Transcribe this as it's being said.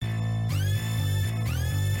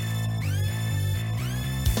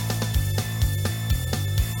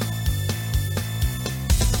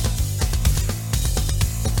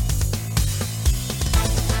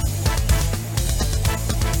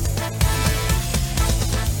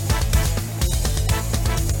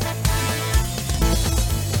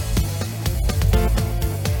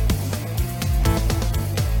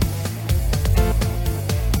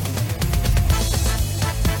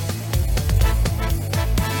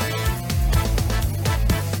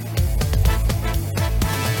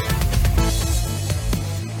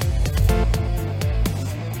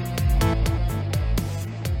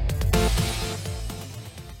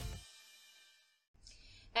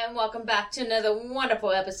back to another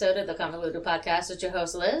wonderful episode of the Convoluted Podcast with your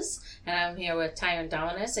host, Liz. And I'm here with Tyron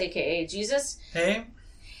Dominus, a.k.a. Jesus. Hey.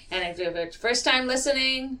 And if you're the first time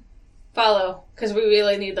listening, follow, because we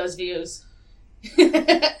really need those views.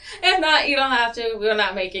 If not, you don't have to. We're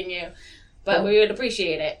not making you. But we would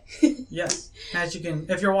appreciate it. Yes. As you can,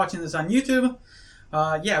 if you're watching this on YouTube,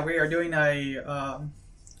 we are doing a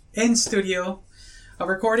in-studio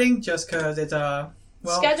recording just because it's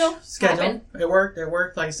schedule. Happened. It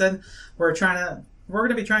worked. Like I said, we're going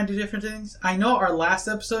to be trying to do different things. I know our last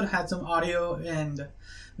episode had some audio and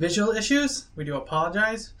visual issues. We do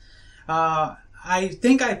apologize. I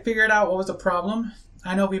think I figured out what was the problem.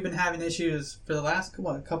 I know we've been having issues for the last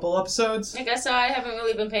couple episodes. I guess so. I haven't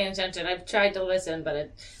really been paying attention. I've tried to listen,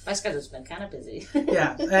 but my schedule's been kind of busy.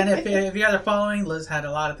 Yeah, and if you guys are following, Liz had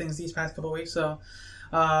a lot of things these past couple of weeks, so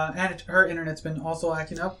and her internet's been also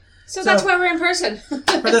acting up. So that's why we're in person.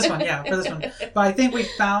 For this one. But I think we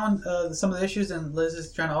found some of the issues, and Liz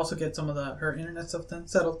is trying to also get some of her internet stuff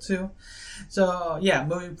settled too. So yeah,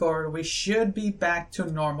 moving forward, we should be back to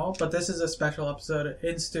normal, but this is a special episode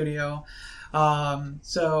in studio. We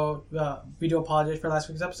do apologize for last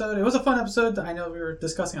week's episode. It was a fun episode. I know we were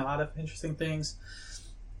discussing a lot of interesting things,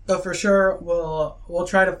 but for sure we'll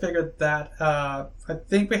try to figure that. I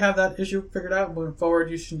think we have that issue figured out. Moving forward,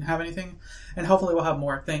 you shouldn't have anything, and hopefully we'll have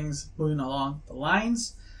more things moving along the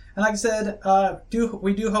lines. And like I said,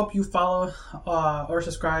 we do hope you follow or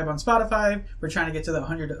subscribe on Spotify. We're trying to get to the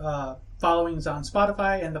 100 followings on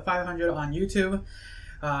Spotify and the 500 on YouTube.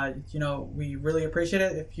 We really appreciate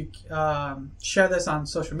it if you share this on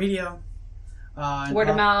social media. Word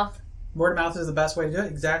of mouth. Word of mouth is the best way to do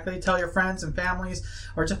it. Exactly. Tell your friends and families,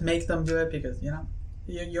 or just make them do it because,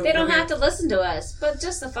 they don't have to listen to us, but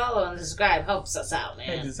just to follow and subscribe helps us out,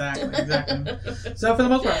 man. Exactly. So for the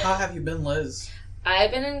most part, how have you been, Liz?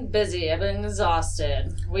 I've been busy. I've been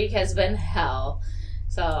exhausted. Week has been hell.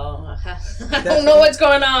 So, I don't know what's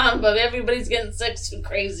going on, but everybody's getting sick too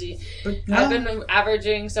crazy. I've been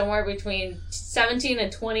averaging somewhere between 17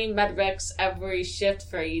 and 20 medrecs every shift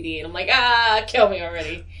for ED. And I'm like, kill me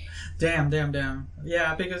already. Damn.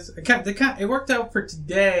 Yeah, because it worked out for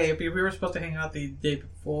today, because we were supposed to hang out the day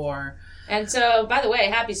before. And so, by the way,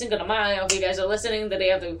 happy Cinco de Mayo. If you guys are listening the day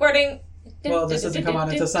of the recording. Well, this doesn't come out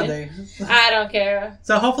until Sunday. I don't care.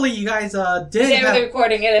 So hopefully you guys did. Today we're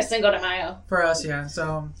recording it is Cinco de Mayo. For us, yeah.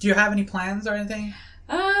 So do you have any plans or anything?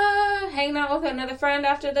 Hanging out with another friend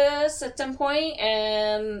after this at some point,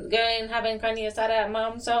 and going having carne asada at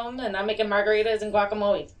mom's home, and I'm making margaritas and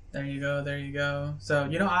guacamole. There you go. So,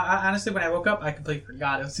 I honestly, when I woke up, I completely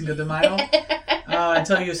forgot it was Cinco de Mayo.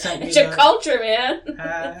 Until you sent me It's your culture, man.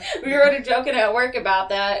 We were already joking at work about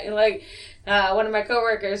that. And one of my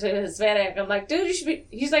coworkers is Hispanic. I'm like, dude,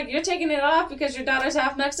 he's like, you're taking it off because your daughter's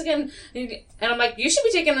half Mexican. And I'm like, you should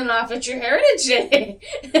be taking it off. It's your Heritage Day.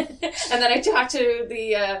 And then I talked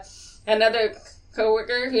to another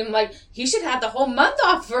coworker who I'm like, he should have the whole month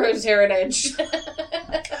off for his heritage.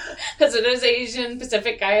 Because it is Asian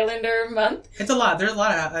Pacific Islander month. It's a lot. There's a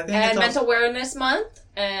lot of, I think. And Mental Awareness Month.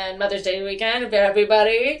 And Mother's Day weekend. If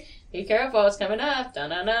everybody, be careful, it's coming up.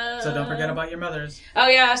 Da-na-na. So don't forget about your mothers. Oh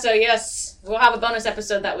yeah, so yes, we'll have a bonus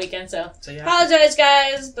episode that weekend, so yeah. Apologize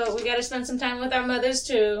guys, but we gotta spend some time with our mothers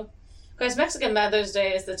too. Because Mexican Mother's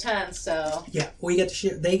Day is the 10th, so... Yeah, we get to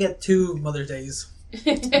share, they get 2 Mother's Days.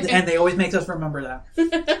 And they always make us remember that.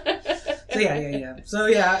 So yeah. So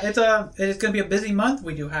yeah, it's gonna be a busy month.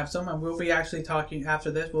 We do have some, and we'll be actually talking after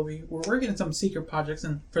this. We're working on some secret projects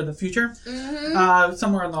for the future. Mm-hmm.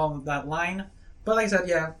 Somewhere along that line. But like I said,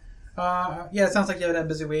 it sounds like you had a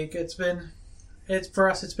busy week. It's been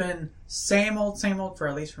same old for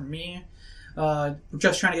at least for me.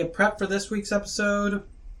 Just trying to get prepped for this week's episode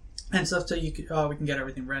and stuff so we can get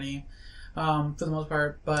everything ready for the most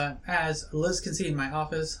part. But as Liz can see in my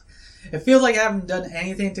office, it feels like I haven't done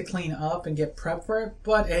anything to clean up and get prepped for it,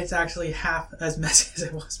 but it's actually half as messy as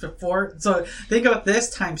it was before. So think of this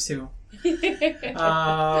times 2. But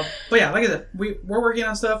yeah, like I said, we're working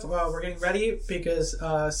on stuff. We're getting ready because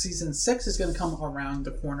season 6 is going to come around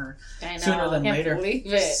the corner sooner than later. I can't believe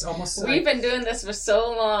it. We've been doing this for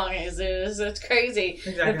so long. It's crazy.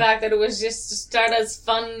 Exactly. The fact that it was just to start as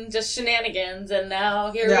fun, just shenanigans, and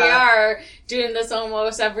now here we are doing this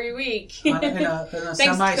almost every week. in a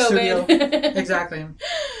semi-studio. Exactly.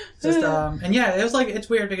 Just and yeah, it was like, it's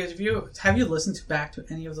weird because have you listened back to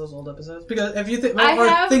any of those old episodes? Because if you think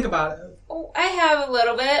about it. I have a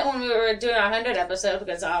little bit when we were doing our 100 episode,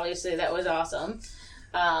 because obviously that was awesome.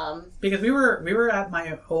 Because we were at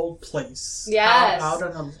my old place. Yes. Out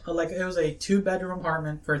on it was a 2-bedroom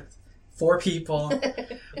apartment for 4 people,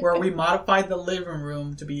 where we modified the living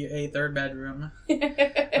room to be a 3rd bedroom.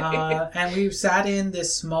 And we sat in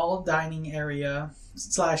this small dining area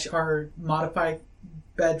 / our modified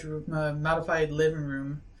bedroom, modified living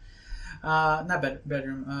room. Not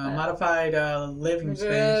bedroom. Modified living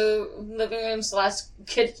space. Living room /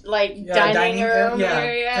 dining room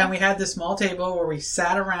area. And we had this small table where we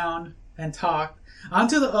sat around and talked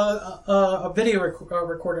onto the a video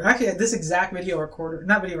recorder. Actually, this exact audio recorder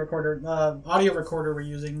we're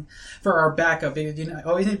using for our backup. I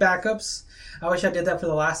always need backups. I wish I did that for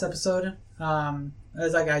the last episode.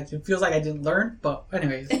 It feels like I didn't learn, but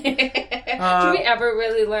anyways. Do we ever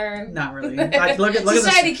really learn? Not really. Look at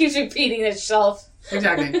society keeps repeating itself.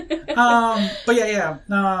 Exactly. But yeah.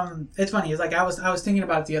 It's funny. It's like I was thinking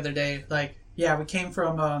about it the other day. Like, yeah, we came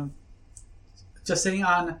from just sitting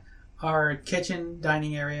on our kitchen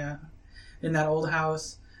dining area in that old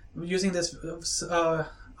house, using this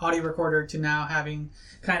audio recorder, to now having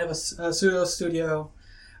kind of a pseudo studio,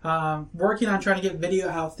 working on trying to get video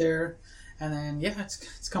out there. And then, yeah,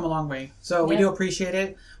 it's come a long way. So we do appreciate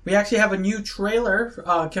it. We actually have a new trailer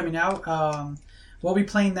coming out. We'll be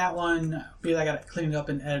playing that one because I got to clean it up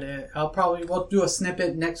and edit it. We'll do a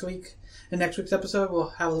snippet next week. In next week's episode, we'll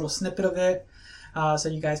have a little snippet of it so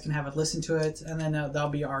you guys can have a listen to it. And then that'll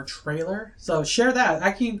be our trailer. So share that. I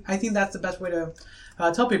think that's the best way to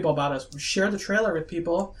tell people about us. Share the trailer with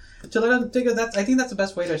people to let them think of that. I think that's the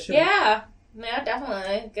best way to share. Yeah,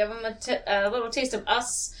 definitely. Give them a little taste of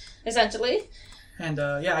us. Essentially. And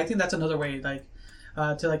I think that's another way,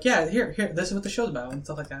 here, this is what the show's about and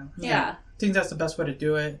stuff like that. Yeah. I think that's the best way to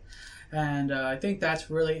do it. And I think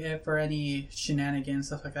that's really it for any shenanigans,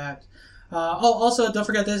 stuff like that. Also, don't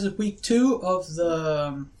forget, this is week 2 of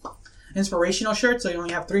the inspirational shirt, so you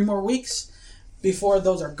only have 3 more weeks before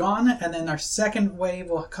those are gone, and then our second wave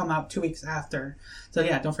will come out 2 weeks after. So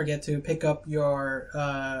yeah, don't forget to pick up your,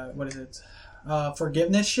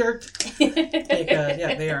 forgiveness shirt, because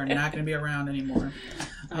they are not going to be around anymore.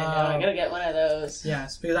 I know, I gotta get one of those.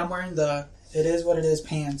 Yes, because I'm wearing the It Is What It Is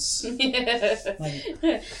pants.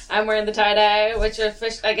 I'm wearing the tie-dye, which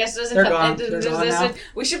I guess doesn't come into.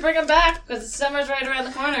 We should bring them back because the summer's right around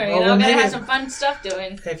the corner. Gotta have some fun stuff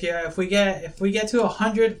doing. If we get to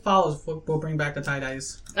 100 follows, we'll bring back the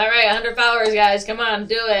tie-dyes. All right, 100 followers, guys. Come on,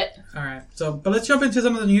 do it. All right. But let's jump into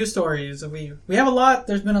some of the news stories. We have a lot.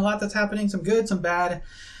 There's been a lot that's happening. Some good, some bad,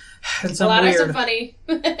 and some weird. A lot of some funny.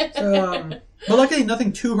 But luckily,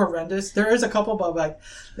 nothing too horrendous. There is a couple, but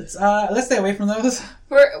let's stay away from those.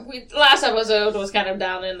 Last episode was kind of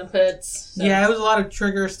down in the pits. So. Yeah, it was a lot of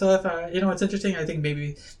trigger stuff. What's interesting? I think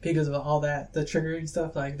maybe because of all that, the triggering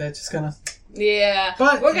stuff, that just kind of. Yeah,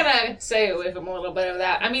 but we're gonna stay away from a little bit of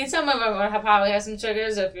that. I mean, some of them probably have some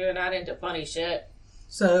triggers if you're not into funny shit.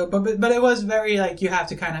 So, but it was very you have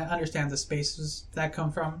to kind of understand the spaces that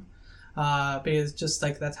come from. Because just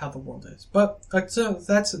that's how the world is. But so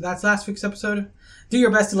that's last week's episode. Do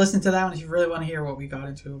your best to listen to that one if you really want to hear what we got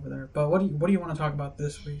into over there. But what do you want to talk about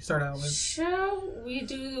this week? Start out with. Shall we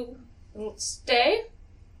do Stay?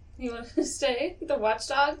 You want to Stay? The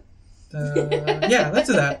Watchdog? Yeah, let's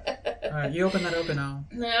do that. All right, you open that up and I'll.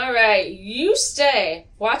 All right, you stay.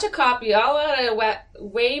 Watch a cop yell at a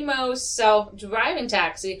Waymo self-driving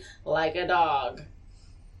taxi like a dog.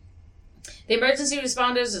 The emergency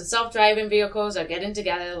responders and self-driving vehicles are getting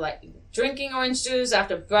together like drinking orange juice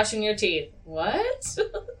after brushing your teeth. What?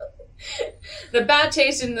 The bad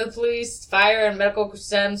taste in the police, fire, and medical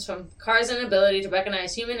stems from cars' inability to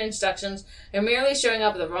recognize human instructions and merely showing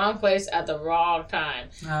up at the wrong place at the wrong time.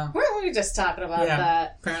 Weren't we just talking about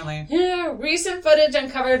that? Apparently. Yeah, recent footage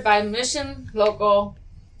uncovered by Mission Local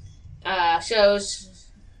shows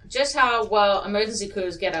just how well emergency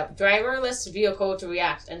crews get a driverless vehicle to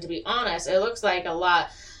react. And to be honest, it looks like a lot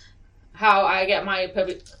how I get my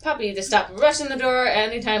puppy to stop rushing the door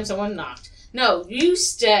anytime someone knocked. No, you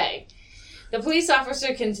stay. The police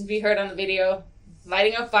officer can be heard on the video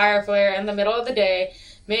lighting a fire flare in the middle of the day.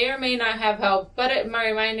 May or may not have help, but it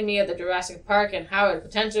reminded me of the Jurassic Park and how it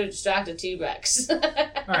potentially distracted T-Rex. All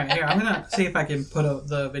right, here, I'm going to see if I can put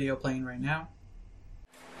the video playing right now.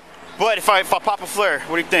 But if I pop a flare,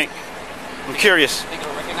 what do you think? I'm curious. Think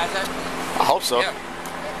it'll recognize that? I hope so. Yeah.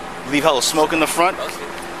 Leave hella smoke in the front.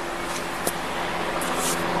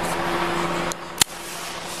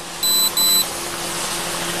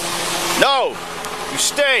 No! You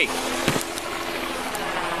stay!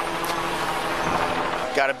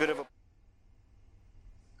 Got a bit of a...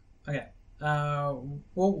 Okay.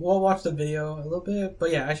 We'll watch the video a little bit,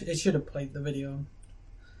 but yeah, it should have played the video.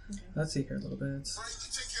 Okay. Let's see here a little bit.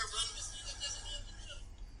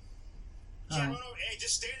 Hey,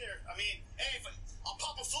 just stay there. I mean, hey, I'll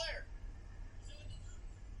pop a flare.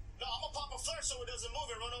 No, I'm gonna pop a flare so it doesn't move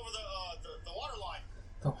and run over the water line.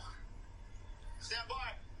 Oh. Stand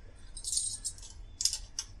by.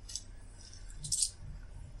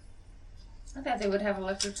 I thought they would have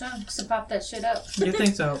electric chunks to pop that shit up. You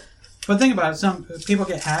think so? But think about it. Some people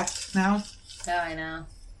get hacked now. Oh, I know.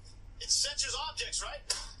 It censors objects, right?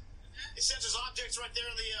 It censors objects right there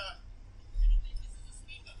in the.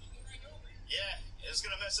 Yeah, it's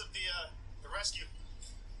gonna mess up the rescue.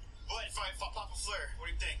 But if I pop a flare, what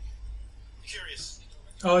do you think? I'm curious.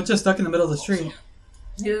 Oh, it's just stuck in the middle of the street.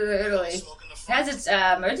 Literally. It has its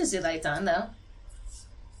emergency lights on, though.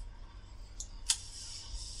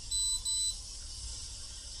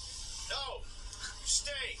 No,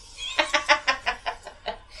 stay.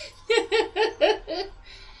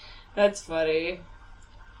 That's funny.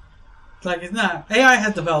 Like, it's not... AI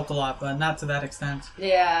has developed a lot, but not to that extent.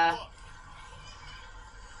 Yeah.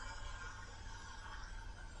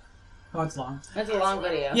 Oh, it's long. That's a long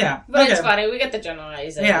video. Yeah. But okay. it's funny. We get the general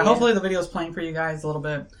idea. Yeah, hopefully the video's playing for you guys a little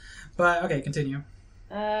bit. But, okay, continue.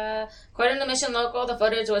 According to Mission Local, the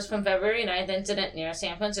footage was from February 9th incident near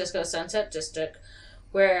San Francisco Sunset District,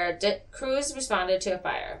 where crews responded to a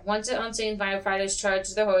fire. Once on scene, firefighters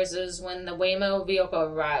charged their hoses when the Waymo vehicle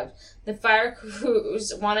arrived. The fire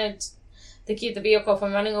crews wanted to keep the vehicle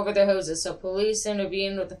from running over their hoses, so police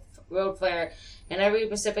intervened with the road flare, and every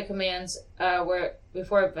specific commands were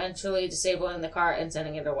before eventually disabling the car and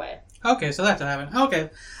sending it away. Okay, so that's what happened. Okay.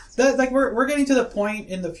 Like we're getting to the point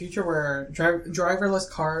in the future where driverless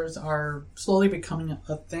cars are slowly becoming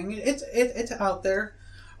a thing. It's out there.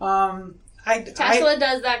 Tesla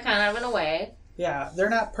does that kind of in a way. Yeah, they're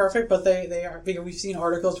not perfect, but they are. Because we've seen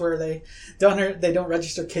articles where they don't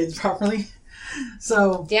register kids properly.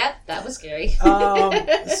 So yeah, that was scary. So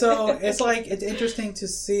it's interesting to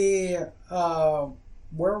see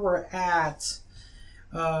where we're at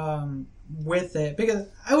with it, because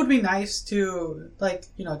it would be nice to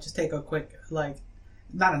just take a quick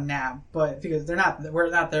not a nap, but because we're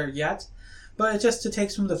not there yet, but just to take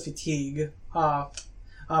some of the fatigue off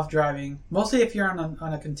driving, mostly if you're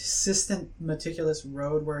on a consistent, meticulous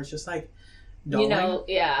road where it's just like going.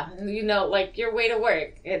 Like your way to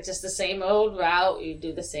work. It's just the same old route. You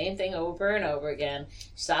do the same thing over and over again.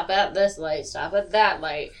 Stop at this light, stop at that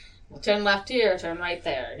light. Turn left here, turn right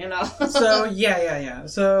there, So, yeah.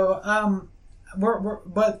 So,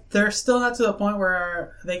 but they're still not to the point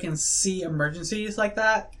where they can see emergencies like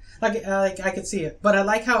that. Like I could see it. But I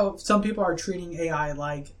like how some people are treating AI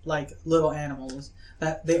like little animals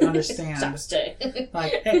that they understand. Stop, stay.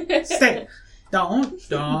 Like, hey, stay. Don't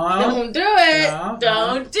do it.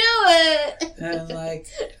 Don't do it. And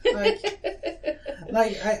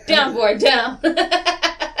down, boy, down.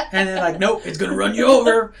 And then nope, it's gonna run you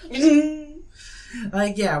over.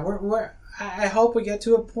 We're I hope we get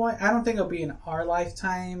to a point. I don't think it'll be in our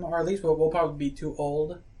lifetime, or at least we'll probably be too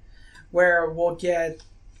old, where we'll get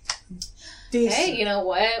decent. Hey, you know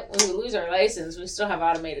what? When we lose our license, we still have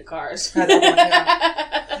automated cars. At that point,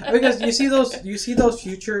 yeah. Because you see those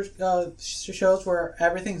future shows where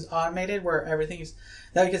everything's automated, where everything's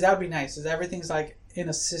because that would be nice. Is everything's in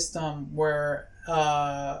a system where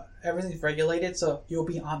everything's regulated, so you'll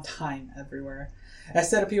be on time everywhere.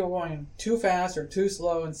 Instead of people going too fast or too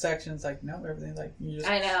slow in sections, no, everything's you just.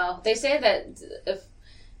 I know. They say that if,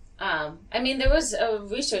 there was a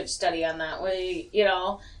research study on that where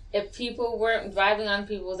if people weren't driving on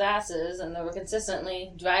people's asses and they were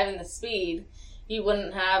consistently driving the speed, you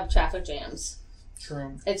wouldn't have traffic jams.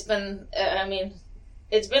 True. It's been,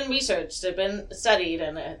 it's been researched, it's been studied,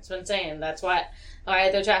 and it's been saying that's why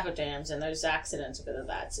there are traffic jams and there's accidents because of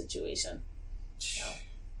that situation. So.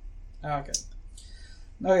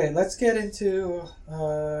 Okay, let's get into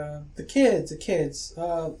the kids.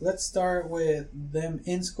 Let's start with them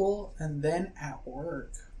in school and then at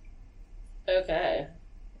work. Okay.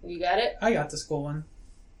 You got it? I got the school one.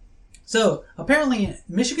 So, apparently,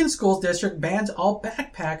 Michigan School District bans all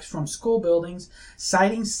backpacks from school buildings,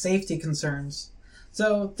 citing safety concerns.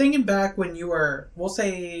 So, thinking back when you were, we'll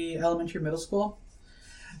say, elementary, middle school,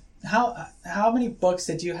 how many books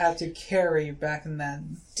did you have to carry back in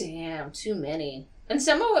then? Damn, too many. And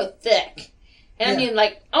some were thick. And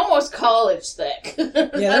almost college thick.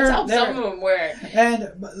 That's how some of them were.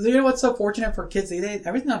 And you know what's so fortunate for kids these days?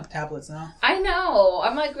 Everything's on tablets now. I know.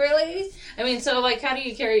 I'm really? How do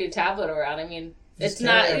you carry your tablet around? It's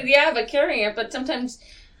not, but carrying it, but sometimes,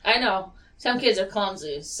 I know, some kids are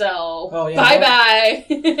clumsy, so bye-bye.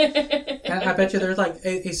 I bet you there's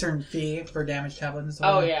a certain fee for damaged tablets and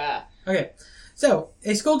stuff. Oh, yeah. Okay. So,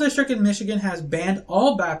 a school district in Michigan has banned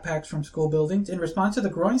all backpacks from school buildings in response to the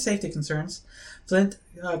growing safety concerns. Flint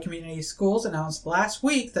Community Schools announced last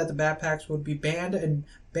week that the backpacks would be banned and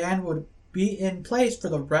ban would be in place for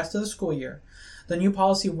the rest of the school year. The new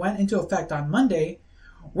policy went into effect on Monday.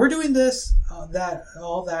 We're doing this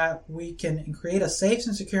that we can create a safe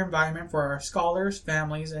and secure environment for our scholars,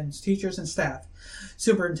 families, and teachers and staff.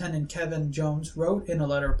 Superintendent Kevin Jones wrote in a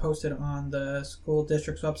letter posted on the school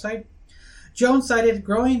district's website. Jones cited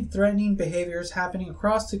growing threatening behaviors happening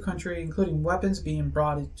across the country, including weapons being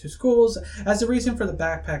brought into schools, as the reason for the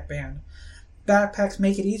backpack ban. Backpacks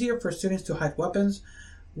make it easier for students to hide weapons,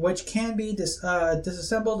 which can be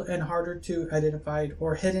disassembled and harder to identify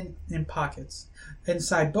or hidden in pockets,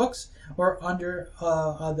 inside books, or under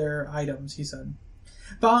other items, he said.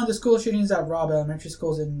 Following the school shootings at Robb Elementary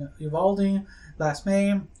Schools in Uvalde last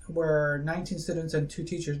May, where 19 students and 2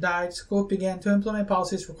 teachers died, schools began to implement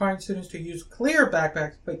policies requiring students to use clear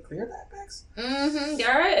backpacks. Wait, clear backpacks?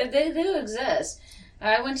 Mm-hmm. They do exist.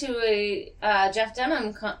 I went to a Jeff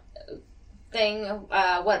Dunham thing,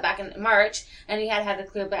 back in March, and he had a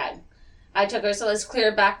clear bag. I took her, so this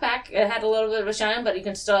clear backpack. It had a little bit of a shine, but you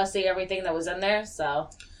can still see everything that was in there, so...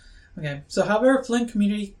 Okay, so however, Flint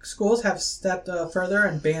Community Schools have stepped further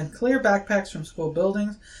and banned clear backpacks from school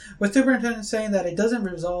buildings, with superintendents saying that it doesn't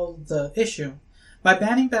resolve the issue. By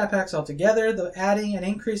banning backpacks altogether, adding and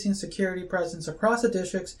increasing security presence across the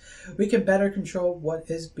districts, we can better control what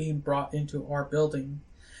is being brought into our building.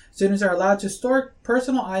 Students are allowed to store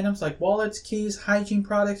personal items like wallets, keys, hygiene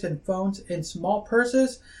products, and phones in small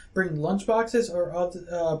purses, bring lunchboxes,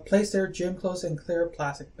 or place their gym clothes in clear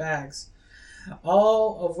plastic bags,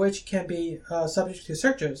 all of which can be subject to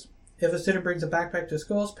searches. If a student brings a backpack to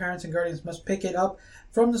schools, parents and guardians must pick it up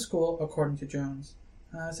from the school, according to Jones.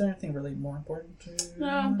 Is there anything really more important?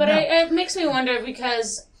 No, but it makes me wonder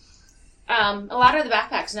because a lot of the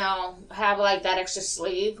backpacks now have like that extra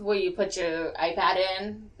sleeve where you put your iPad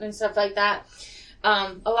in and stuff like that.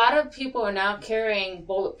 A lot of people are now carrying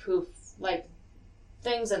bulletproof like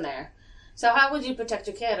things in there. So how would you protect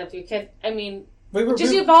your kid if your kid? I mean,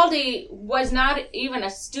 Uvalde was not even a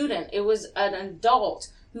student; it was an adult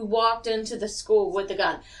who walked into the school with a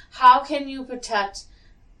gun. How can you protect?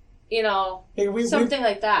 Something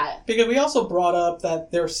like that. Because we also brought up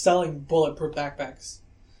that they're selling bulletproof backpacks.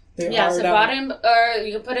 Bottom, or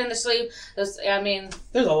you can put in the sleeve. There's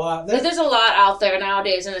a lot. There's a lot out there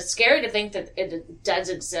nowadays, and it's scary to think that it does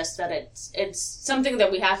exist. That it's something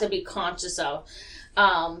that we have to be conscious of.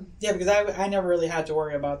 Because I never really had to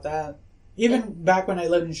worry about that. Even back when I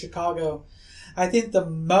lived in Chicago, I think the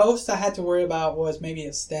most I had to worry about was maybe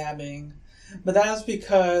a stabbing. But that was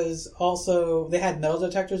because also they had metal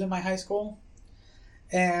detectors in my high school.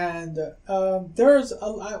 And there's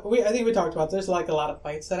I think we talked about there's like a lot of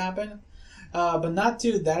fights that happen. But not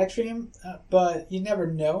to that extreme. But you never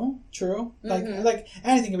know. True. Like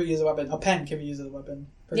anything can be used as a weapon. A pen can be used as a weapon.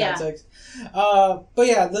 For God's sakes. But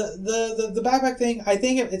yeah, the backpack thing, I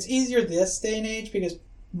think it's easier this day and age because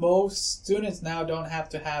most students now don't have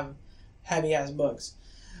to have heavy ass books.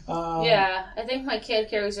 I think my kid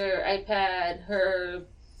carries her iPad, her...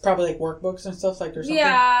 Probably like workbooks and stuff like or something.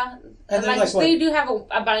 Yeah. And they do have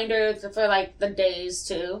a binder for like the days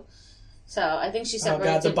too. So I think she separates.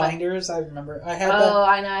 Oh god, the binders! I remember. I had. I know.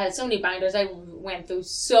 I had so many binders. I went through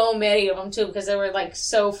so many of them too because they were like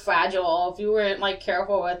so fragile. If you weren't like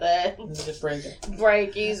careful with it, just break it.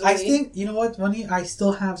 Break easily. I think you know what, Bunny. I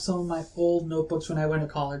still have some of my old notebooks when I went to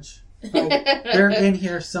college. Like, they're in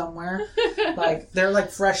here somewhere. Like they're like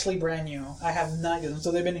freshly brand new. I have none of them,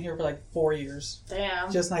 so they've been in here for like 4 years.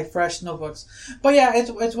 Damn. Just like fresh notebooks. But yeah,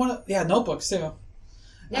 it's one of notebooks too.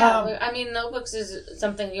 Yeah, notebooks is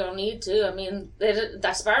something you'll need too. I mean,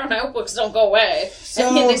 the spiral notebooks don't go away.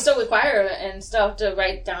 So, they still require and stuff to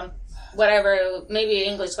write down whatever, maybe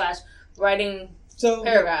English class, writing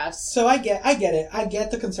paragraphs. So I get it. I get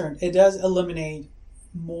the concern. It does eliminate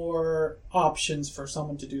more options for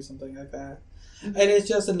someone to do something like that. Mm-hmm. And it's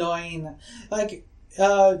just annoying. Like,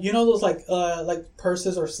 those like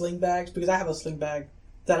purses or sling bags, because I have a sling bag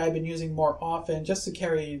that I've been using more often just to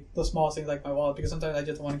carry the small things like my wallet, because sometimes I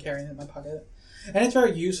just want to carry it in my pocket. And it's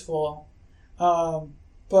very useful.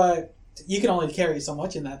 But you can only carry so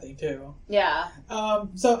much in that thing too. Yeah.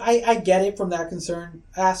 So I get it from that concern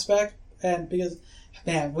aspect, and because,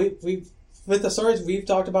 man, we with the stories we've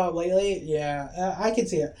talked about lately, I can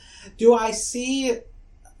see it. Do I see,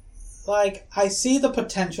 I see the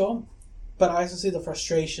potential, but I also see the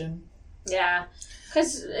frustration. Yeah.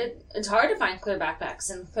 Because it's hard to find clear backpacks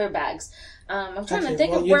and clear bags. I'm trying to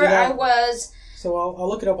think of where I was. So I'll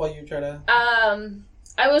look it up while you try to...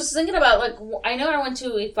 I was thinking about, like, I know I went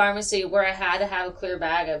to a pharmacy where I had to have a clear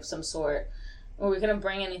bag of some sort, or we couldn't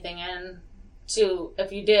bring anything in. To,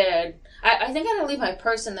 if you did, I think I had to leave my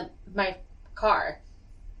purse in my car.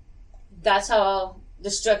 That's how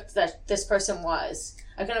strict that this person was.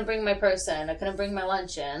 I couldn't bring my purse in. I couldn't bring my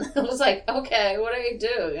lunch in. It was like, okay, what do I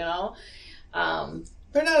do, you know?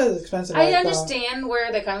 They're not as expensive. I understand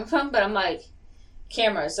where they're coming from, but I'm like,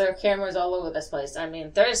 cameras. There are cameras all over this place. I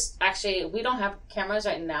mean, there's actually, we don't have cameras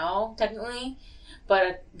right now, technically, but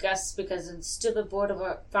I guess because the stupid board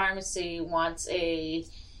of pharmacy wants a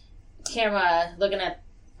camera looking at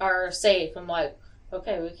our safe. I'm like,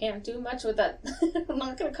 okay, we can't do much with that. I'm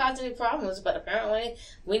not going to cause any problems, but apparently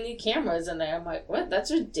we need cameras in there. I'm like, what? That's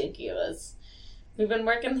ridiculous. We've been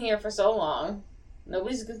working here for so long.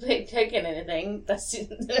 Nobody's taking anything.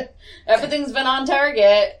 Everything's been on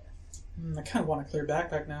target. I kind of want a clear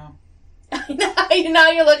backpack now. Now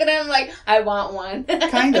you're looking at him like, I want one.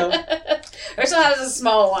 Kind of. Ursula has a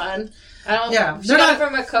small one. I don't. Yeah, she got it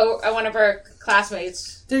from one of her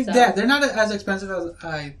classmates. They're not as expensive as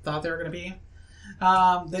I thought they were going to be.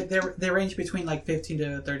 They range between like $15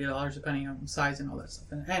 to $30 depending on size and all that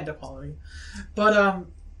stuff and the quality. But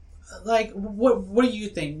like, what do you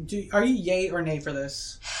think? Are you yay or nay for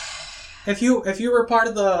this? If you were part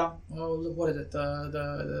of the what is it,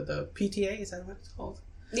 the PTA, is that what it's called?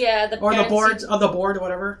 Yeah, the board or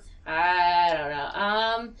whatever. I don't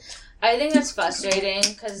know. I think that's frustrating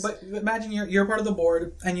because. But imagine you're part of the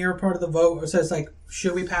board and you're part of the vote. It says like,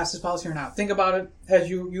 should we pass this policy or not? Think about it as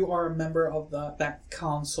you are a member of that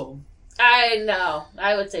council. I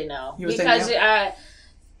would say no because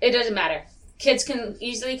it doesn't matter. Kids can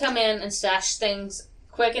easily come in and stash things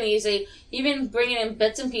quick and easy. Even bringing in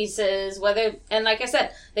bits and pieces. And like I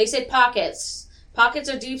said, they say pockets. Pockets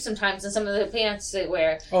are deep sometimes in some of the pants they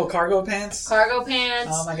wear. Oh, cargo pants? Cargo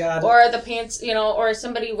pants. Oh, my God. Or the pants, or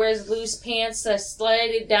somebody wears loose pants that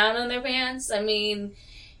slide down on their pants. I mean,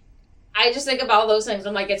 I just think of all those things.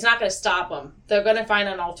 I'm like, it's not going to stop them. They're going to find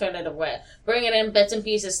an alternative way. Bringing in bits and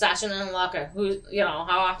pieces, stashing in the locker.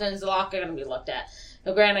 How often is the locker going to be looked at?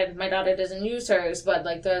 Now, granted, my daughter doesn't use hers, but,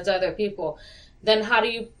 like, there's other people. Then how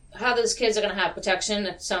those kids are going to have protection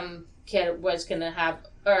if some kid was going to have,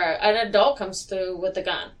 or an adult comes through with a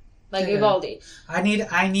gun, like Uvalde. I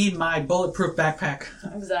need my bulletproof backpack.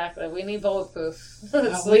 Exactly. We need bulletproof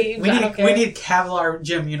sleeves. We need Kevlar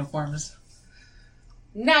gym uniforms.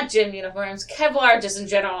 Not gym uniforms. Kevlar just in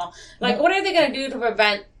general. Like, what are they going to do to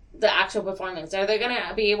prevent the actual performance? Are they going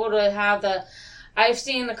to be able to have I've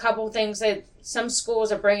seen a couple things that some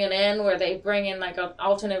schools are bringing in where they bring in, like,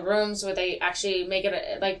 alternate rooms where they actually make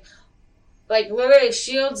it, like literally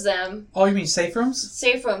shields them. Oh, you mean safe rooms?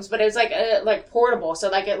 Safe rooms, but it's like portable. So,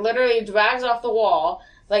 like, it literally drags off the wall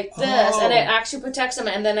like this, and it actually protects them,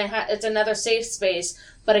 and then it's another safe space,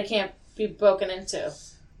 but it can't be broken into.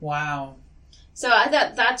 Wow. So I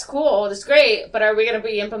thought that's cool. It's great, but are we going to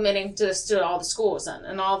be implementing this to all the schools then,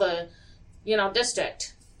 and all the,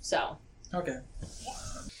 district? So. Okay.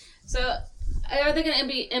 So, are they going to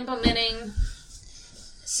be implementing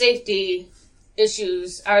safety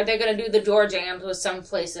issues? Are they going to do the door jams with some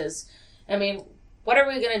places? I mean, what are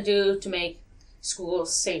we going to do to make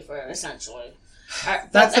schools safer, essentially?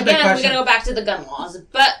 That's a big question. We're going to go back to the gun laws,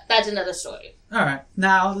 but that's another story. All right.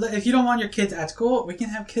 Now, if you don't want your kids at school, we can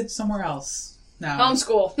have kids somewhere else. Now,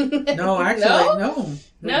 homeschool. No, actually, no.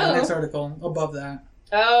 No. The next article above that.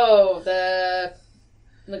 Oh, the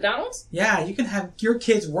McDonald's? Yeah, you can have your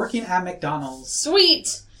kids working at McDonald's.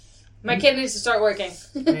 Sweet! My kid needs to start working.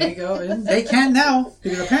 There you go. And they can now,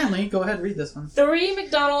 because apparently, go ahead and read this one. 3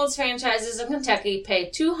 McDonald's franchises in Kentucky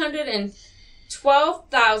paid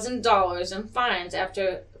 $212,000 in fines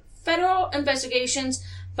after federal investigations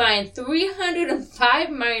find 305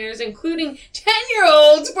 minors, including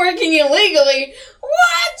 10-year-olds, working illegally.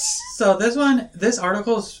 What? So this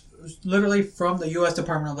article is literally from the U.S.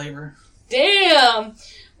 Department of Labor. Damn!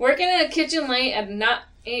 Working in a kitchen late at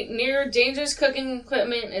near dangerous cooking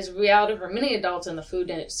equipment is reality for many adults in the food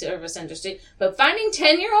and service industry, but finding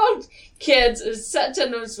 10-year-old kids is such a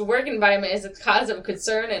work environment is a cause of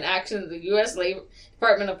concern and action of the U.S.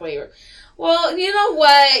 Department of Labor. Well, you know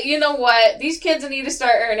what? These kids need to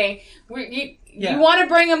start earning. You want to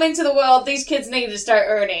bring them into the world, these kids need to start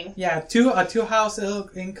earning. Yeah, a two-house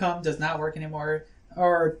income does not work anymore.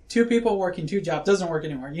 Or 2 people working 2 jobs doesn't work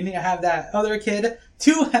anymore. You need to have that other kid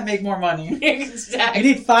to make more money. Exactly.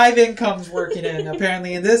 You need 5 incomes working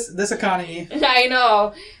apparently in this economy. I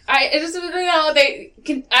know.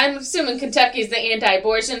 I'm assuming Kentucky's the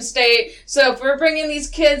anti-abortion state. So if we're bringing these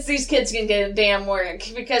kids can get a damn work.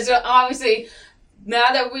 Because obviously, now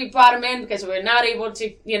that we brought them in because we're not able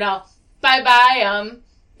to, Bye-bye,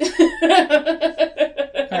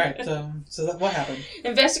 All right, so what happened?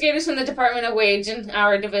 Investigators from the Department of Wage and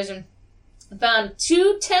Hour Division found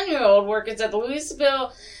 2 10-year-old workers at the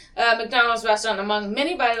Louisville McDonald's restaurant among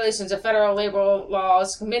many violations of federal labor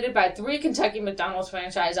laws committed by 3 Kentucky McDonald's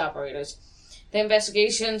franchise operators. The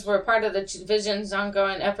investigations were part of the division's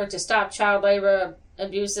ongoing effort to stop child labor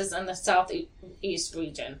abuses in the Southeast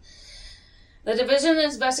region. The division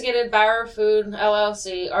investigated Bauer Food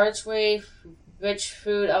LLC, Archway Rich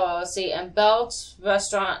Food LLC, and Belt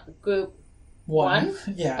Restaurant Group 1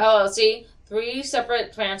 LLC, 3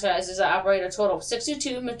 separate franchises that operate a total of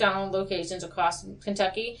 62 McDonald's locations across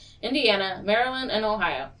Kentucky, Indiana, Maryland, and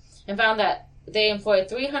Ohio, and found that they employed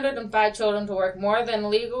 305 children to work more than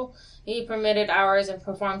legally permitted hours and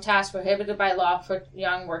perform tasks prohibited by law for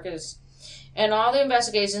young workers. And all the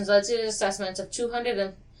investigations led to the assessments of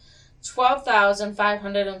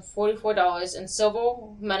 $212,544 in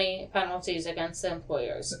civil money penalties against the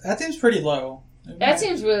employers. That seems pretty low. That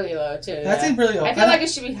seems really low, too. That seems really low. I feel like it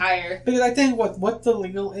should be higher. Because I think, what's the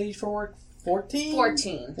legal age for work? 14?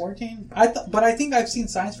 14. 14? But I think I've seen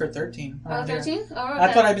signs for 13. Oh, 13? Oh, okay.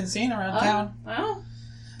 That's what I've been seeing around town. Oh.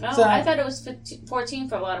 No, So, I thought it was 14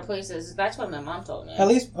 for a lot of places. That's what my mom told me. At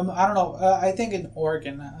least, I don't know. I think in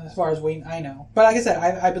Oregon, as far as I know. But like I said,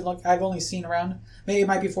 I've only seen around. Maybe it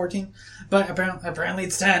might be 14, but apparently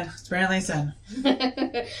it's 10. Apparently it's 10.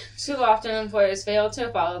 Too often, employers fail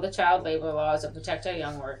to follow the child labor laws and protect our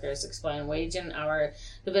young workers, explained Wage and Hour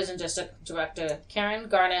Division District Director Karen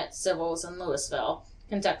Garnett Civils in Louisville,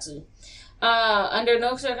 Kentucky. Under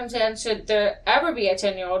no circumstance should there ever be a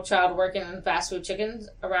 10-year-old child working in fast food chickens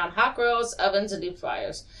around hot grills, ovens, and deep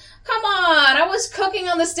fryers. Come on! I was cooking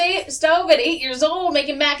on the stove at 8 years old,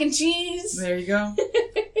 making mac and cheese. There you go.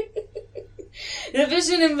 The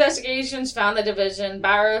division investigations found the division,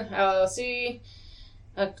 Bauer LLC,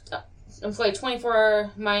 employed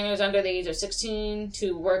 24 minors under the age of 16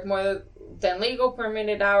 to work more than legal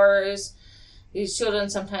permitted hours. These children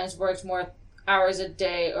sometimes worked more hours a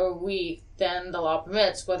day or week than the law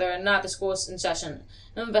permits, whether or not the school is in session.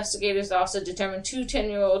 Investigators also determined 2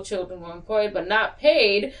 10-year-old children were employed but not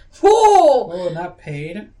paid. Whoa! Oh, not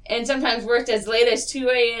paid? And sometimes worked as late as 2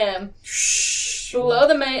 a.m. Below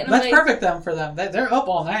the minimum. That's perfect for them. They're up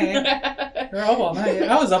all night. They're up all night.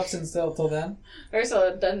 I was up since till then.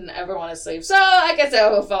 Ursula doesn't ever want to sleep, so I guess I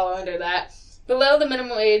will follow under that. Below the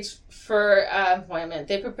minimum wage for employment,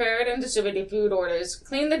 they prepared and distributed food orders,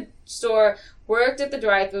 cleaned the store, worked at the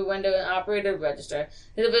drive-thru window, and operated a register.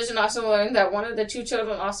 The division also learned that one of the 2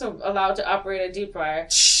 children also allowed to operate a deep fryer.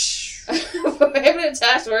 Prohibited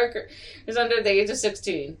task worker is under the age of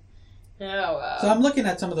 16. Oh, wow. So I'm looking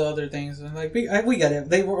at some of the other things, and we get it.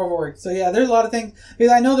 They were overworked. So yeah, there's a lot of things.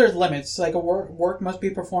 Because I know there's limits. Like work must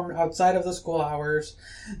be performed outside of the school hours.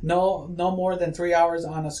 No more than 3 hours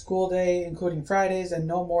on a school day, including Fridays, and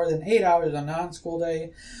no more than 8 hours on a non-school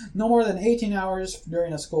day. No more than 18 hours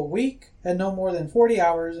during a school week, and no more than 40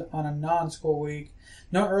 hours on a non-school week.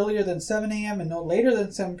 No earlier than 7 a.m. and no later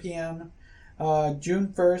than 7 p.m.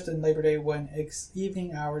 June 1st and Labor Day when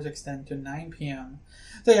evening hours extend to 9 p.m.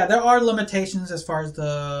 So yeah, there are limitations as far as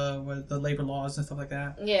the labor laws and stuff like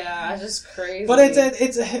that. Yeah, it's just crazy. But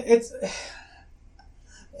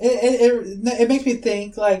it makes me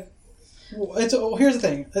think like here's the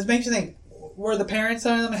thing. It makes you think: were the parents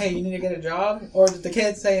telling them, "Hey, you need to get a job," or did the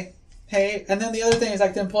kids say, "Hey"? And then the other thing is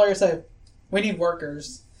like the employer said, "We need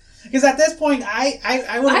workers." Because at this point,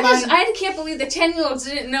 I wouldn't mind. I can't believe the 10-year-olds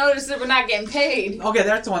didn't notice that we're not getting paid. Okay,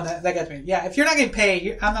 that's the one that gets me. Yeah, if you're not getting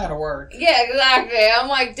paid, I'm not going to work. Yeah, exactly. I'm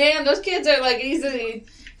like, damn, those kids are like easily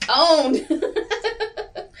owned.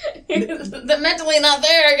 They're mentally not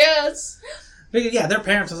there, I guess. But yeah, their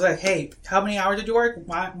parents was like, hey, how many hours did you work?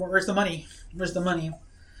 Where's the money? Where's the money?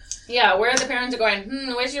 Yeah, where the parents are going,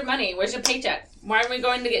 where's your money? Where's your paycheck? Why are we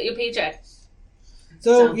going to get your paycheck?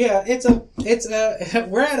 So yeah,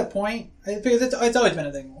 we're at a point because it's always been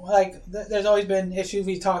a thing. Like there's always been issues.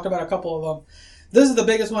 We talked about a couple of them. This is the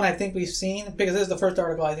biggest one I think we've seen because this is the first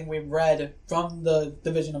article I think we've read from the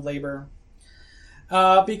Division of Labor.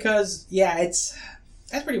 Because yeah, that's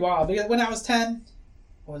pretty wild. Because when I was 10,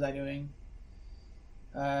 what was I doing?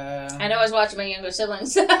 I know I was watching my younger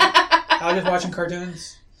siblings. I was just watching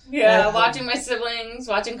cartoons. Yeah, watching my siblings,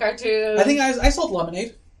 watching cartoons. I think I sold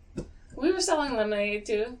lemonade. We were selling lemonade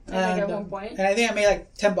too. I think at one point. And I think I made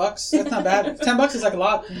like $10. That's not bad. $10 is like a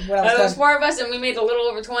lot. When I was There was 4 of us, and we made a little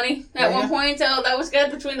over 20 at one point. So that was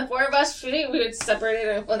good between the 4 of us. We would separate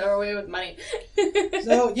it and went our way with money.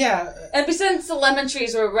 So yeah. And since the lemon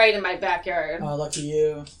trees were right in my backyard. Oh, lucky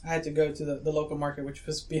you! I had to go to the local market, which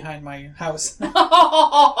was behind my house.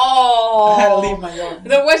 Oh, I had to leave my yard.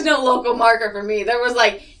 There was no local market for me. There was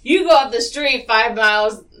like, you go up the street 5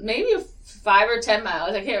 miles, maybe 5 or 10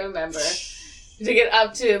 miles, I can't remember, to get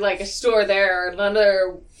up to like a store there or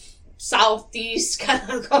another southeast kind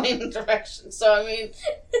of going direction. So I mean,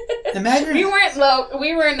 imagine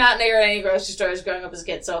we were not near any grocery stores growing up as a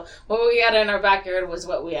kid. So what we had in our backyard was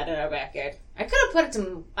what we had in our backyard. I could have put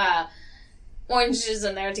some oranges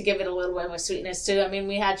in there to give it a little bit of a sweetness too. I mean,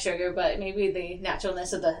 we had sugar, but maybe the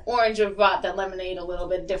naturalness of the orange would have brought the lemonade a little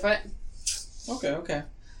bit different. Okay.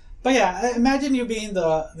 But yeah, imagine you being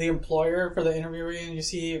the employer for the interviewer and you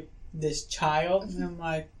see this child, and I'm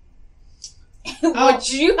like, would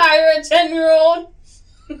you hire a 10-year-old?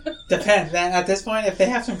 Depends, man. At this point, if they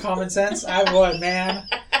have some common sense, I would, man.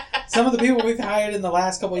 Some of the people we've hired in the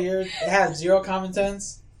last couple of years have zero common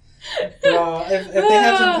sense. Bro, if they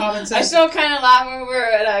have some common sense. I still kind of laugh when we were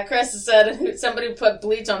at Chris said somebody put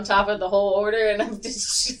bleach on top of the whole order, and I'm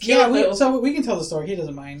just so we can tell the story. He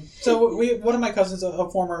doesn't mind. So one of my cousins, a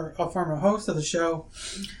former host of the show,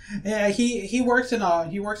 he works in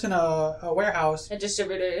a warehouse, a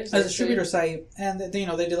distributor site, and they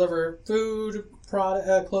deliver food,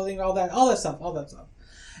 product, clothing, all that stuff.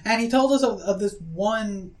 And he told us of this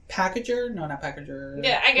one packager. No, not packager.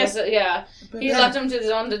 Yeah, I guess, yeah. He left him to his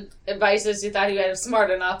own devices. He thought he was smart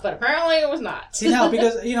enough, but apparently it was not.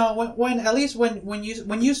 Because, when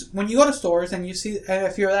you go to stores and you see,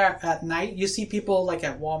 if you're there at night, you see people like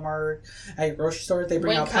at Walmart, at your grocery store, they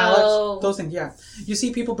bring out pallets. Those things, yeah. You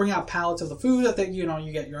see people bring out pallets of the food that you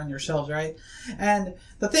get on your shelves, right? And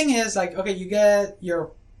the thing is, like, okay, you get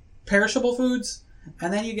your perishable foods,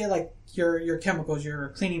 and then you get like your chemicals, your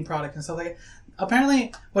cleaning product and stuff like that.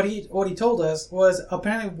 Apparently, what he told us was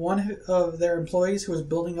apparently one of their employees who was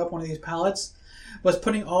building up one of these pallets was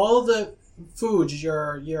putting all the foods,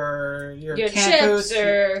 your canned foods,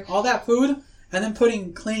 all that food, and then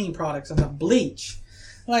putting cleaning products and the bleach.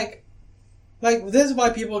 Like this is why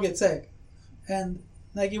people get sick, and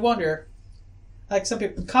like you wonder. Like some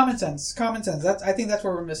people, common sense. I think that's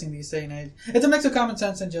where we're missing these day and age. It's a mix of common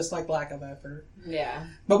sense and just like lack of effort. Yeah.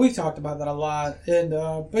 But we've talked about that a lot, and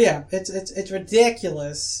but yeah, it's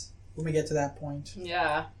ridiculous when we get to that point.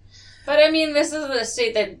 Yeah, but I mean, this is a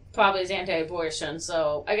state that probably is anti-abortion,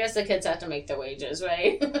 so I guess the kids have to make their wages,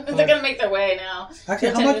 right? They're gonna make their way now. Actually,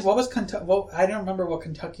 how much? What was Kentucky? Well, I don't remember what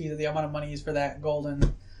Kentucky the amount of money is for that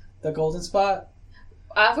golden spot.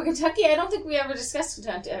 For Kentucky, I don't think we ever discussed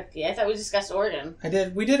Kentucky. I thought we discussed Oregon.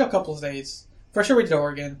 We did a couple of states. For sure we did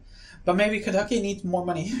Oregon. But maybe Kentucky needs more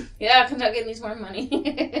money. Yeah, Kentucky needs more money.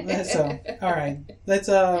 So, alright. Let's,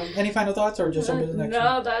 any final thoughts or just jump to the next one?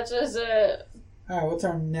 No, that's just it. Alright, what's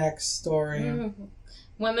our next story?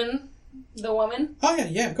 Women. The woman? Oh,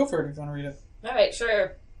 yeah, go for it if you want to read it. Alright,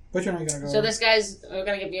 sure. Which one are you going to go So this guy's, we're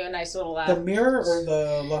going to give you a nice little laugh. The Mirror or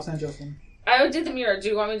the Los Angeles one? I did the Mirror. Do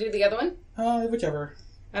you want me to do the other one? Whichever.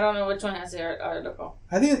 I don't know which one has the article.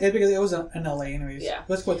 I think because it was in LA anyways. Yeah.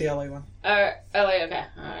 Let's go with the LA one. LA, okay.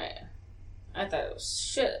 Alright. I thought it was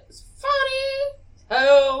shit. It's funny.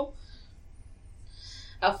 So,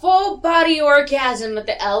 a full body orgasm at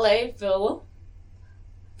the LA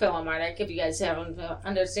Philharmonic, if you guys haven't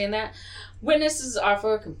understand that. Witnesses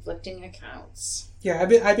offer conflicting accounts. Yeah,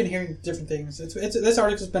 I've been hearing different things. This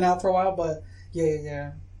article's been out for a while, but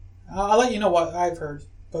yeah. I'll let you know what I've heard.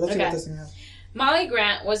 But let's see what this thing has. Molly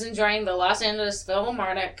Grant was enjoying the Los Angeles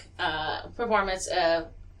Philharmonic performance of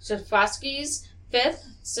Tchaikovsky's Fifth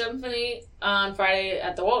Symphony on Friday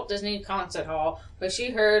at the Walt Disney Concert Hall, where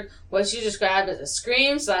she heard what she described as a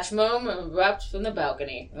scream/moan erupt from the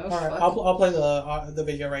balcony. All right, I'll play the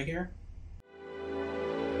video right here.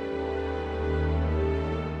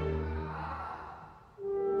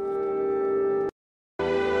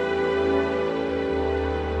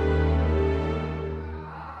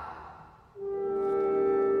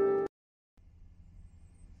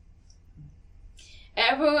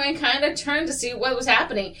 Everyone kind of turned to see what was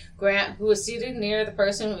happening. Grant, who was seated near the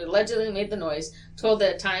person who allegedly made the noise, told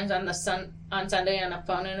the Times on Sunday on a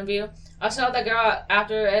phone interview, "I saw the girl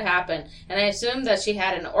after it happened, and I assumed that she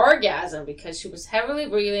had an orgasm because she was heavily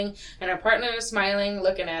breathing and her partner was smiling,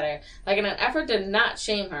 looking at her, like in an effort to not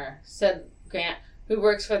shame her," said Grant, who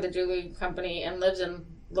works for the jewelry company and lives in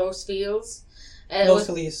Los Feliz. Los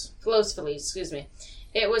Feliz, excuse me.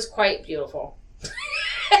 "It was quite beautiful."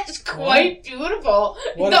 It's quite beautiful.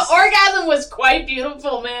 What The orgasm was quite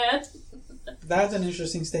beautiful, man. That's an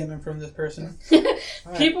interesting statement from this person.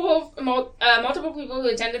 Right. Multiple people who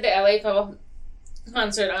attended the LA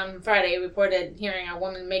concert on Friday reported hearing a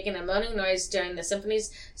woman making a moaning noise during the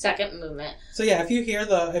symphony's second movement. So yeah, if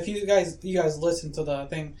you guys listen to the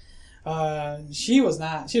thing, she was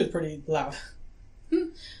pretty loud.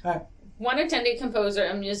 Alright. One attendee, composer,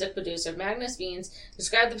 and music producer, Magnus Beans,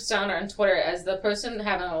 described the sound on Twitter as the person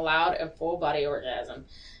having a loud and full body orgasm.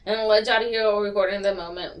 An alleged audio recording the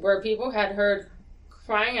moment where people had heard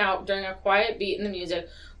crying out during a quiet beat in the music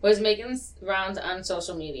was making rounds on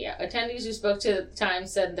social media. Attendees who spoke to the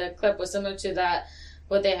Times said the clip was similar to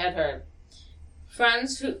what they had heard.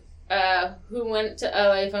 Friends who went to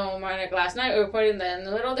LA Philharmonic last night reported that in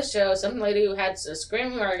the middle of the show, some lady who had a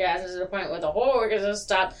screaming orgasm to the point where the whole orchestra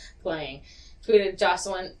stopped playing. Tweeted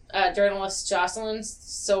journalist Jocelyn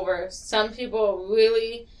Silver, "Some people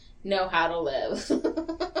really know how to live."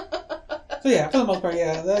 So yeah, for the most part,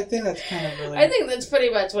 yeah, I think that's kind of really... I think that's pretty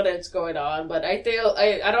much what it's going on, but I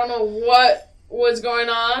don't know what was going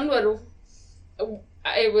on, but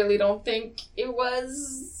I really don't think it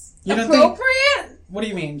was appropriate. What do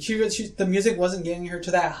you mean? The music wasn't getting her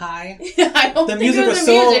to that high? I don't think it was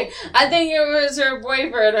the music. I think it was her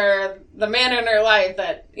boyfriend or the man in her life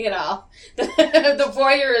that, the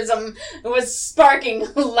voyeurism was sparking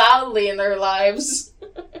loudly in their lives.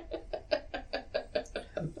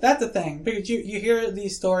 That's the thing, because you hear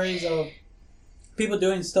these stories of people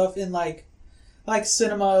doing stuff in like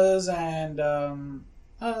cinemas and those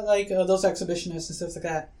exhibitionists and stuff like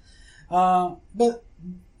that. But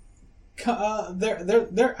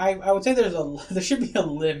I would say there should be a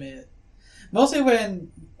limit. Mostly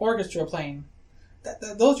when orchestra playing,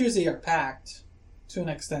 those usually are packed to an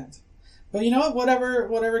extent. But you know what?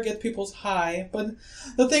 Whatever gets people's high. But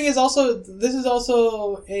the thing is also, this is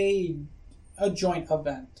also a joint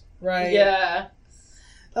event, right? Yeah.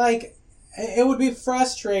 Like, it would be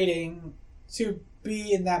frustrating to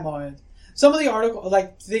be in that moment. Some of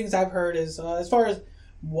the things I've heard is, as far as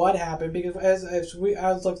what happened, because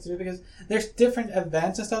I was looking through, because there's different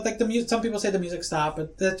events and stuff, like the music, some people say the music stopped,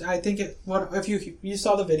 but I think if you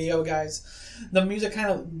saw the video, guys, the music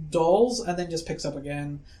kind of dulls and then just picks up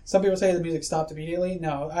again. Some people say the music stopped immediately.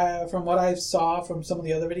 No, from what I saw from some of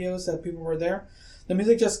the other videos that people were there, the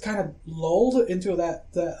music just kind of lulled into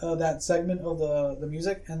that segment of the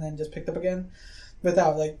music and then just picked up again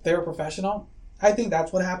without, they were professional. I think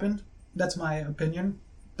that's what happened. That's my opinion.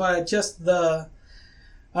 But just some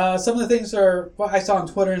of the things I saw on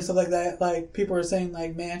Twitter and stuff like that, people were saying,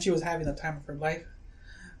 man, she was having the time of her life.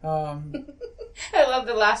 I love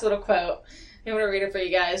the last little quote. I'm going to read it for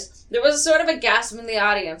you guys. "There was a sort of a gasp in the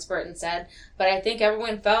audience," Burton said, "but I think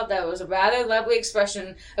everyone felt that it was a rather lovely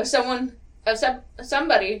expression of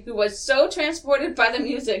somebody who was so transported by the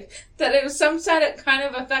music that it was some kind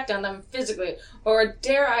of effect on them physically, or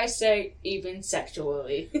dare I say, even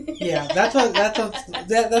sexually." Yeah, that's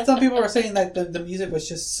some people were saying that the music was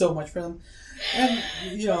just so much for them, and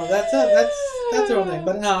that's their own thing.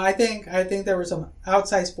 But no, I think there were some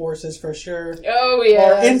outside forces for sure. Oh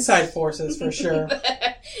yeah, or inside forces for sure.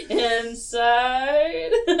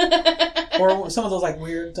 Inside. Or some of those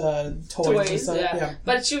weird toys and stuff. Yeah.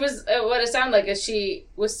 But she was, what it sounded like is she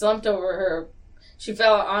was slumped over she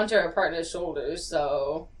fell onto her partner's shoulders,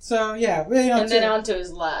 so yeah. And then onto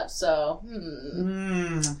his lap, so.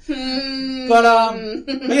 But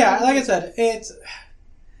yeah, like I said, it's,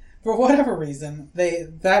 for whatever reason,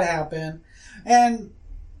 that happened. And,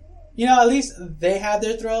 at least they had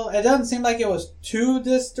their thrill. It doesn't seem like it was too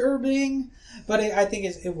disturbing, but I think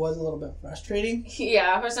it was a little bit frustrating.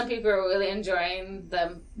 Yeah, for some people who are really enjoying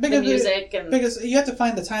the music. Because you have to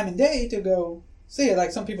find the time and day to go see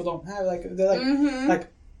it. Some people don't have, they're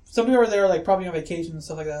some people are there, probably on vacation and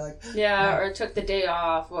stuff like that. Or took the day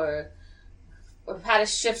off, or had to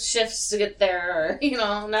shift shifts to get there,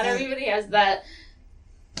 or, not everybody has that,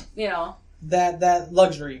 that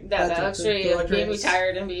luxury. That luxury of being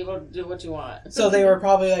retired and be able to do what you want. So they were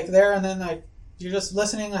probably, there, and then, you're just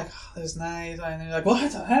listening, oh, that's nice, and you're like,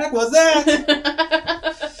 what the heck was that?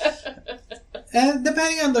 And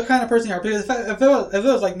depending on the kind of person you are, because if it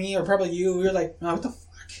was like me, or probably you, we were like, oh, what the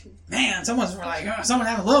fuck? Man, someone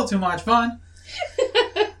having a little too much fun.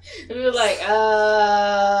 We were like,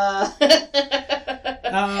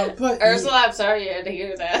 but Ursula, I'm sorry you had to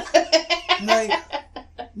hear that.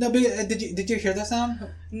 No, but did you hear that sound?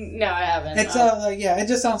 No, I haven't. It's it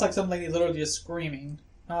just sounds like some lady literally just screaming.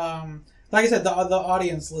 Like I said, the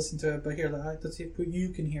audience listened to it, but here, let's see if you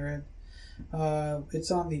can hear it. It's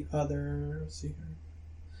on the other. Let's see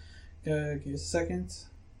here. Give us a second,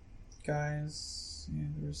 guys. Yeah,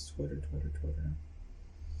 there's Twitter.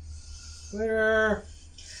 Twitter.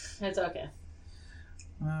 It's okay.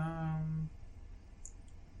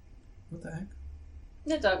 What the heck?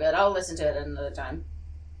 It's all good. I'll listen to it another time.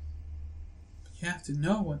 You have to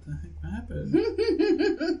know what the heck happened.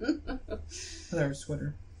 There's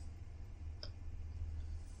Twitter.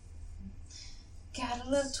 Gotta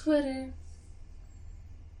love Twitter.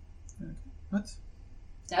 What?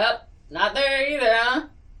 Nope. Not there either, huh?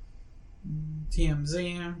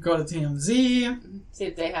 TMZ. Go to TMZ. See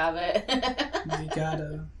if they have it. You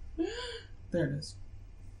gotta. There it is.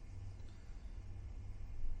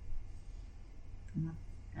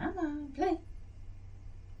 Come on, play.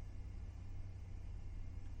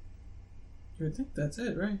 You would think that's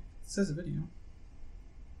it, right? It says a video.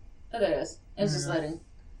 Oh, there it is. It was just loading.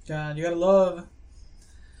 God, you gotta love.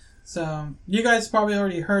 So, you guys probably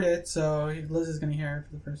already heard it, so Liz is gonna hear it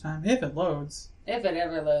for the first time. If it loads. If it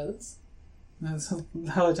ever loads. That's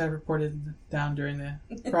how I reported down during the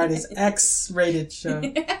Friday's X-rated show.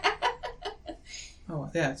 Oh,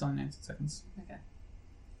 yeah, it's only 19 seconds. Okay.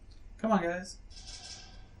 Come on, guys.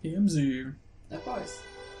 TMZ. Of course.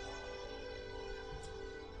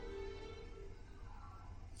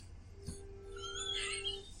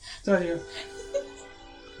 So you.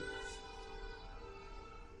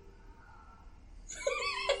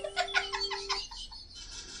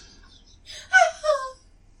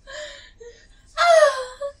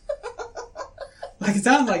 Like, it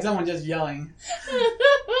sounds like someone just yelling.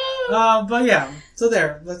 But yeah, so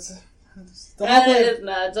there. Let's. That is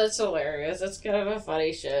nuts. That's hilarious. That's kind of a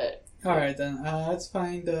funny shit. Alright then. Let's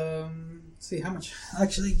find. Let's see how much.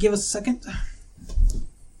 Actually, give us a second.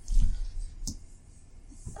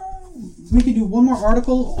 We can do one more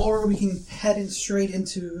article, or we can head in straight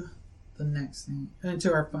into the next thing,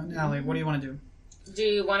 into our finale. What do you want to do? Do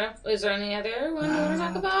you want to? Is there any other one you want to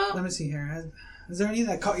talk about? Let me see here. Is there any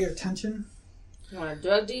that caught your attention? You want a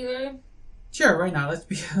drug dealer? Sure, right now. Let's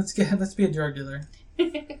be a drug dealer.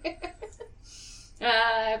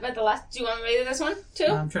 But the last. Do you want me to read this one too?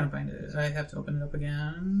 I'm trying to find it. I have to open it up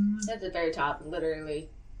again. At the very top, literally.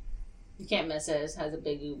 You can't miss it. It has a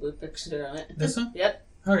big Uber picture on it. This one? Yep.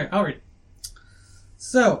 Okay, I'll read.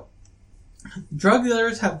 So, drug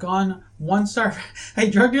dealers have gone 1-star. A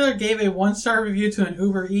drug dealer gave a 1-star review to an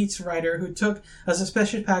Uber Eats rider who took a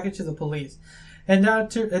suspicious package to the police. And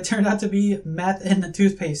it turned out to be meth in the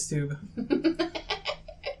toothpaste tube.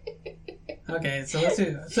 Okay, so let's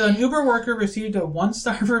do. So an Uber worker received a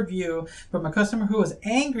 1-star review from a customer who was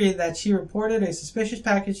angry that she reported a suspicious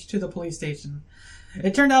package to the police station.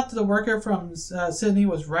 It turned out that the worker from Sydney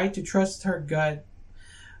was right to trust her gut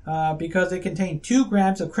because it contained 2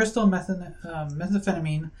 grams of crystal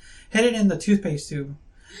methamphetamine hidden in the toothpaste tube.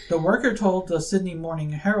 The worker told the Sydney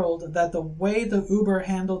Morning Herald that the way the Uber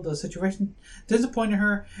handled the situation disappointed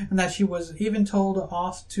her, and that she was even told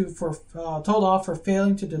off for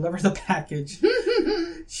failing to deliver the package.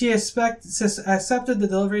 She accepted the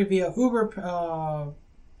delivery via Uber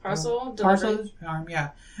parcel delivery.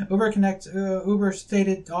 Uber Connect. Uber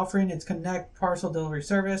stated offering its Connect parcel delivery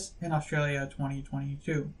service in Australia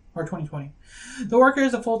 2022. Or 2020. The worker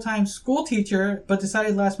is a full-time school teacher, but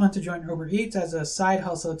decided last month to join Uber Eats as a side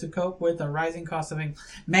hustle to cope with the rising cost of living.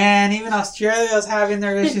 Man, even Australia's having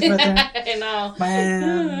their issues with it. I know.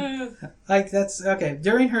 Man. Like, that's... Okay.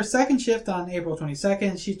 During her second shift on April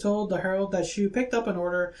 22nd, she told the Herald that she picked up an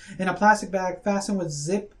order in a plastic bag fastened with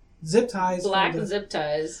zip ties. Black zip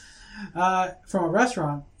ties. From a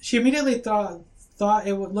restaurant. She immediately thought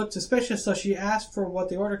it would look suspicious, so she asked for what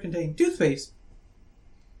the order contained. Toothpaste.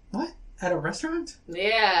 What? At a restaurant?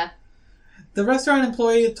 Yeah. The restaurant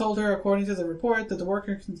employee told her, according to the report, that the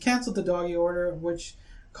worker canceled the doggy order, which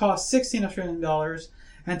cost $16 Australian,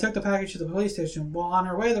 and took the package to the police station. While on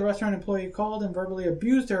her way, the restaurant employee called and verbally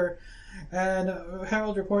abused her, and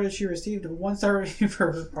Herald reported she received a 1-star review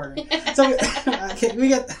for her party. So we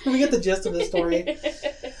get the gist of the story.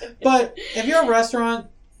 But if you're a restaurant,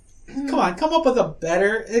 come up with a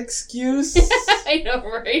better excuse. I know,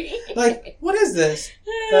 right? Like, what is this?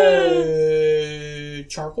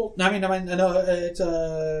 Charcoal? No, no,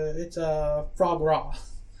 it's frog raw.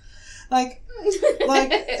 Like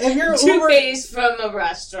if you're toothpaste from a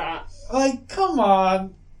restaurant. Like, come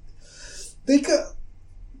on. They could.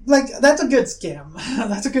 Like, that's a good scam.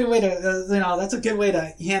 That's a good way to, that's a good way to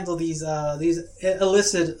handle these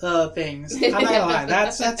illicit things. I'm not gonna lie.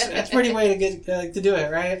 That's a pretty way to get to do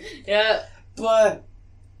it, right? Yeah. But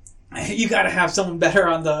you gotta have someone better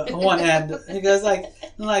on the one end, because like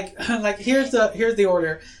here's the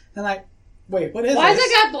order, and like, wait, what is Why this?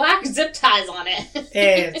 has it got black zip ties on it?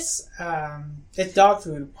 It's dog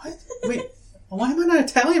food. What? Wait, why am I in an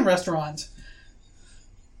Italian restaurant?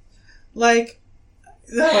 Like,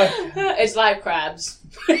 it's live crabs.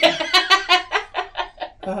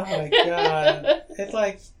 oh my god. It's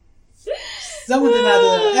like, someone did not do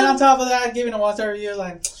that. And on top of that, giving a 1-star review,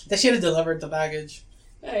 like, they should have delivered the package.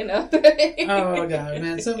 I know. Oh god,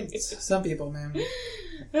 man. Some people, man.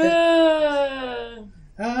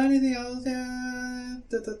 Anything else?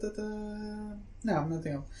 No,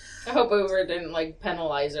 nothing else. I hope Uber didn't like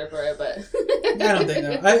penalize her for it, but I don't think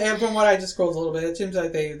so. And from what I just scrolled a little bit, it seems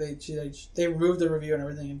like they removed the review and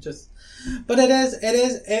everything, and just. But it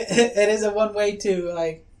is a one way to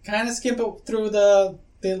like kind of skip through the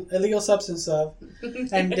illegal substance stuff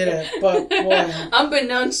and did it. But boy,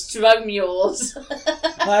 unbeknownst drug mules.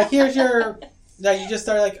 Like here's your you just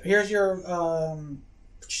start like here's your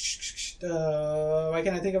why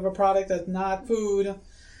can't I think of a product that's not food?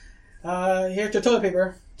 Here's your toilet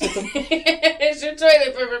paper. Here's your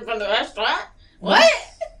toilet paper from the restaurant. What?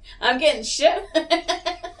 I'm getting shit.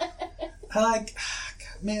 Like,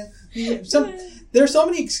 man, there's so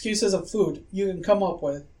many excuses of food you can come up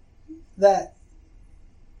with that.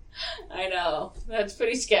 I know. That's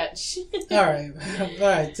pretty sketch. All right.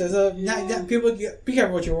 So people, be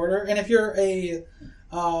careful what you order, and if you're a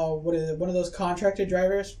one of those contracted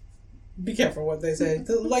drivers, be careful what they say.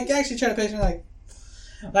 Like, actually try to pay attention.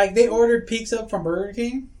 Like they ordered pizza from Burger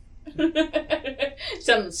King.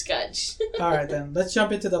 Some sketch. All right, then let's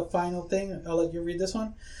jump into the final thing. I'll let you read this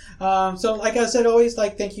one. So, like I said, always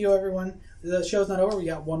thank you everyone. The show's not over. We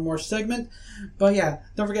got one more segment, but yeah,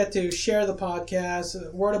 don't forget to share the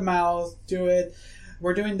podcast, word of mouth. Do it.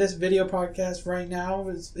 We're doing this video podcast right now.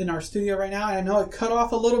 It's in our studio right now. I know it cut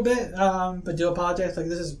off a little bit, but do apologize. Like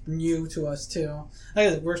this is new to us too.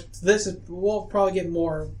 We'll probably get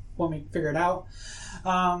more when we figure it out.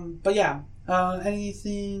 But yeah.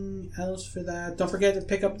 Anything else for that? Don't forget to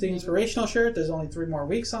pick up the inspirational shirt. There's only 3 more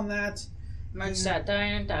weeks on that.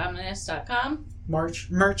 Merch.dianedominus.com. Merch.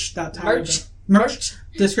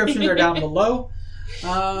 Descriptions are down below.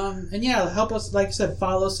 And yeah, help us, like I said,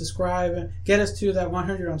 follow, subscribe, get us to that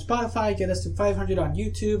 100 on Spotify, get us to 500 on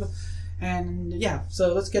YouTube. And yeah,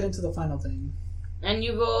 so let's get into the final thing. And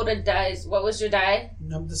you rolled a dice. What was your die?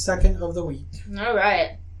 The second of the week. All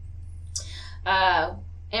right.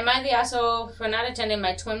 Am I the asshole for not attending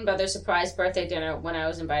my twin brother's surprise birthday dinner when I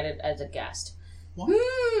was invited as a guest? What?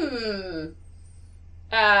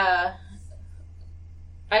 I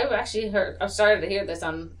actually started to hear this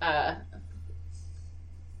on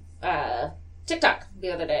TikTok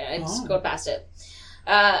the other day. I just scrolled past it.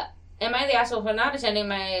 Am I the asshole for not attending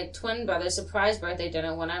my twin brother's surprise birthday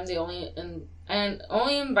dinner when I'm the only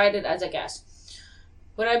invited as a guest?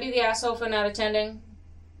 Would I be the asshole for not attending?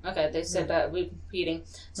 Okay, they said that repeating.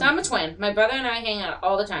 So I'm a twin. My brother and I hang out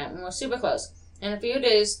all the time, and we're super close. In a few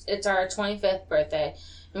days, it's our 25th birthday,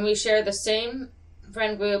 and we share the same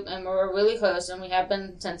friend group, and we're really close, and we have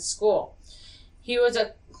been since school. He has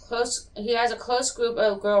a close group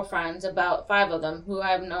of girlfriends, about 5 of them, who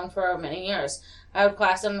I've known for many years. I would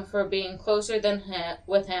class them for being closer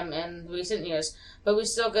with him in recent years, but we're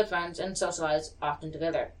still good friends and socialize often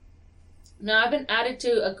together. Now, I've been added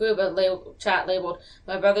to a group of chat labeled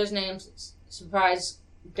My Brother's Name's Surprise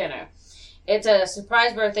Dinner. It's a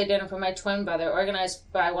surprise birthday dinner for my twin brother,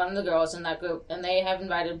 organized by one of the girls in that group, and they have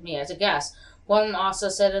invited me as a guest. One also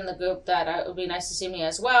said in the group that it would be nice to see me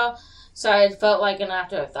as well, so I felt like an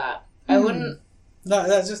afterthought. I wouldn't... No,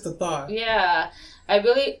 that's just a thought. Yeah. I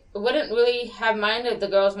wouldn't really have minded if the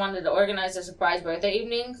girls wanted to organize a surprise birthday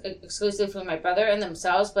evening exclusively for my brother and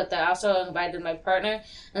themselves, but they also invited my partner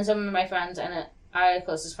and some of my friends and our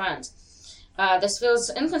closest friends. This feels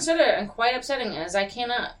inconsiderate and quite upsetting, as I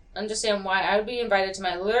cannot understand why I would be invited to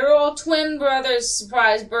my literal twin brother's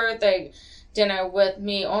surprise birthday dinner with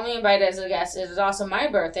me only invited as a guest. It is also my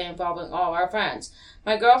birthday involving all our friends.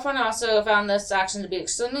 My girlfriend also found this action to be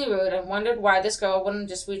extremely rude and wondered why this girl wouldn't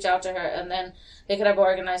just reach out to her and then they could have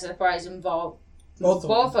organized a surprise involve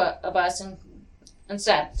both of us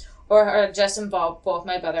instead, or just involve both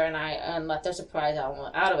my brother and I and let the surprise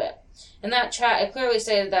element out of it. In that chat, it clearly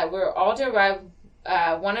stated that we were all to arrive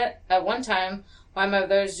at one time, while my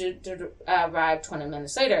brothers to arrive 20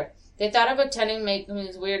 minutes later. They thought of attending making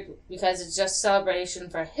me weird because it's just a celebration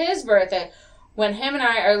for his birthday when him and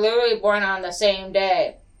I are literally born on the same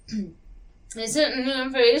day. This isn't new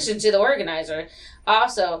information to the organizer.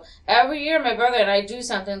 Also, every year my brother and I do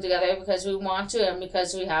something together because we want to and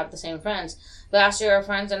because we have the same friends. Last year, our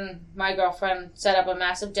friends and my girlfriend set up a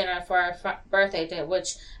massive dinner for our birthday, to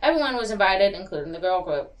which everyone was invited, including the girl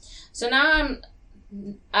group. So now I'm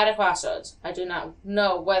at a crossroads. I do not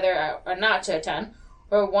know whether or not to attend.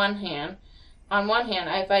 On one hand,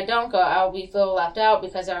 if I don't go, I'll feel left out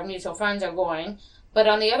because our mutual friends are going. But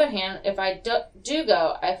on the other hand, if I do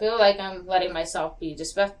go, I feel like I'm letting myself be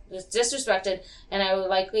disrespected, and I would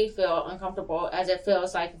likely feel uncomfortable as it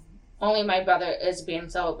feels like only my brother is being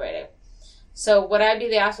celebrated. So would I be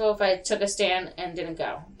the asshole if I took a stand and didn't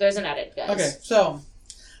go? There's an edit, guys. Okay, so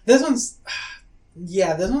this one's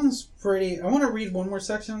pretty... I want to read one more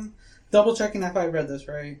section, double checking if I read this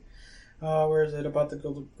right. Where is it? About the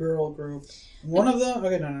girl group. One of them?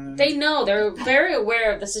 Okay, no. They know. They're very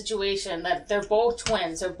aware of the situation that they're both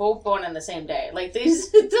twins. They're both born on the same day. Like,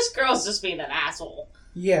 this girl's just being an asshole.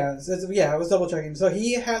 Yeah, I was double checking. So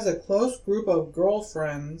he has a close group of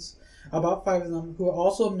girlfriends, about 5 of them, who I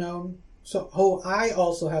also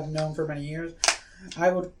have known for many years.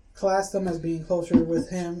 I would class them as being closer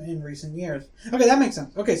with him in recent years. Okay, that makes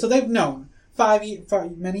sense. Okay, so they've known many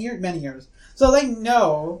years. So they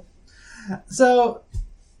know... So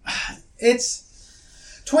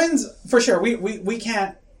it's twins for sure. We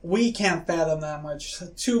can't fathom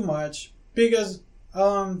that too much because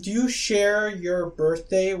do you share your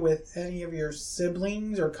birthday with any of your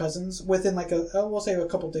siblings or cousins within like we'll say a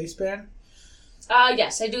couple days span?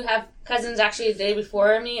 Yes, I do have cousins actually the day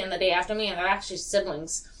before me and the day after me, and they're actually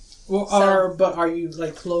siblings. Well, are you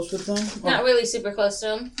like close with them? Not really super close to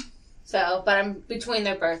them. So, but I'm between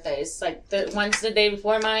their birthdays. Like, the one's the day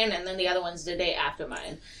before mine, and then the other one's the day after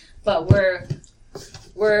mine. But we're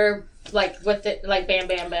like, with it, like, bam,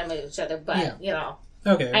 bam, bam with each other. But, you know.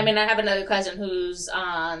 Okay. I mean, I have another cousin who's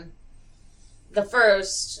on the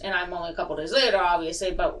 1st, and I'm only a couple days later,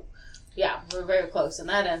 obviously. But, yeah, we're very close in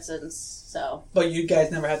that instance, so. But you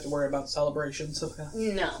guys never had to worry about celebrations? Okay.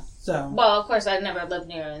 No. So. Well, of course, I never lived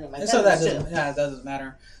near any of my cousins, so that doesn't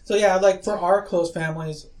matter. So, yeah, like, for our close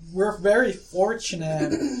families... We're very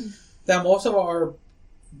fortunate that most of our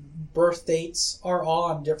birth dates are all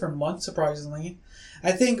on different months, surprisingly.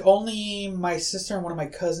 I think only my sister and one of my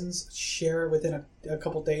cousins share within a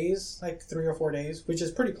couple days, like 3 or 4 days, which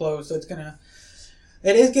is pretty close. So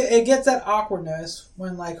it gets that awkwardness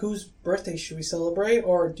when, like, whose birthday should we celebrate?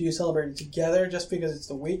 Or do you celebrate it together just because it's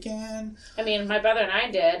the weekend? I mean, my brother and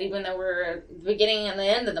I did, even though we're the beginning and the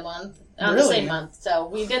end of the month, on really? The same month. So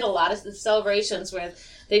we did a lot of celebrations where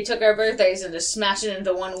they took our birthdays and just smashed it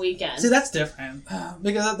into one weekend. See, that's different.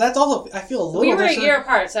 Because that's also, I feel a little We were different. a year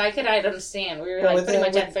apart, so I'd understand. We were pretty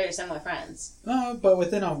much had very similar friends. But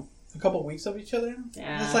within a couple weeks of each other?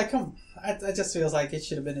 Yeah. It's like, it just feels like it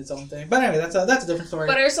should have been its own thing. But anyway, that's a different story.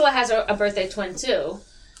 But Ursula has a birthday twin, too.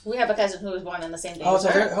 We have a cousin who was born on the same day as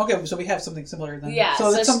her. Okay, so we have something similar then. Yeah,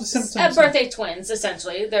 so it's some birthday twins,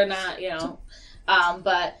 essentially. They're not,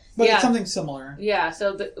 but yeah. It's something similar. Yeah,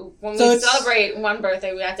 so when we celebrate one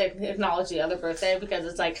birthday, we have to acknowledge the other birthday because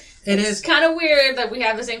it's like... It's kind of weird that we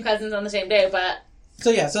have the same cousins on the same day, but...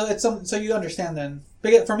 So yeah, so you understand then.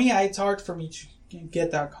 But for me, it's hard for me to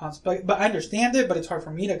get that concept. But I understand it, but it's hard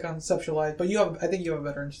for me to conceptualize. But I think you have a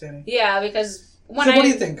better understanding. Yeah, because... what do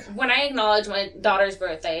you think? When I acknowledge my daughter's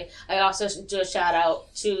birthday, I also do a shout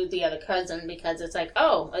out to the other cousin because it's like,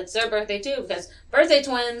 oh, it's their birthday too, because birthday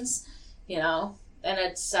twins, and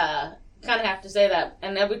it's kind of have to say that,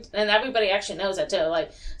 and everybody actually knows that too.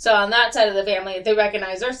 Like, so on that side of the family, they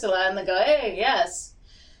recognize Ursula and they go, hey, yes,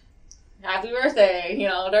 happy birthday,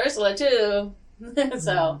 to Ursula too.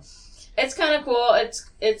 So it's kind of cool.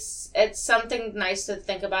 It's something nice to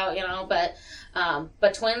think about,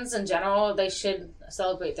 but twins in general, they should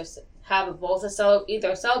celebrate have both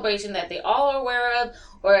either a celebration that they all are aware of,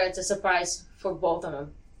 or it's a surprise for both of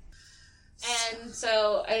them. And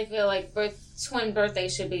so I feel like twin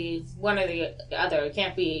birthdays should be one or the other. It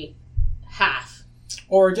can't be half.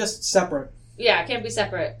 Or just separate. Yeah, it can't be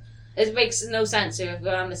separate. It makes no sense to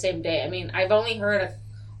go on the same day. I mean, I've only heard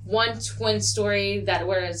one twin story that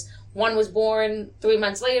whereas one was born 3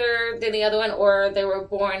 months later than the other one, or they were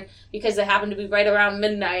born because they happened to be right around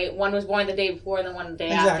midnight. One was born the day before and then one the day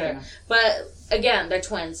after. But again, they're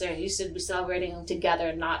twins. They're used to be celebrating them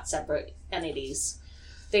together, not separate entities.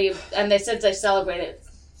 They said they celebrate it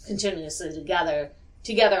continuously together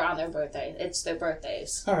on their birthday. It's their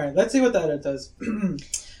birthdays. All right, let's see what that does.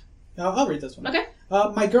 I'll read this one. Okay.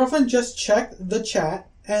 My girlfriend just checked the chat,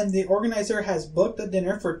 and the organizer has booked a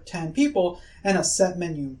dinner for 10 people and a set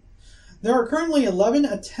menu. There are currently 11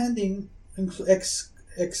 attending,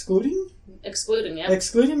 excluding? Excluding, yeah.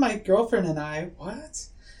 Excluding my girlfriend and I. What?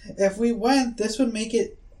 If we went, this would make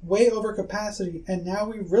it way over capacity, and now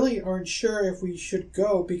we really aren't sure if we should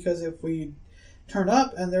go, because if we turn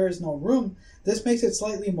up and there is no room, this makes it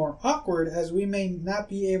slightly more awkward, as we may not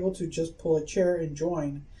be able to just pull a chair and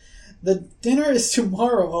join. The dinner is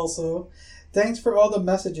tomorrow also. Thanks for all the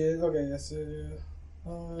messages. Okay, yes. There's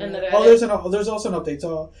also an update.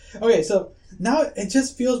 So, okay, so now it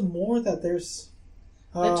just feels more that there's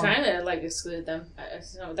They're trying to like exclude them.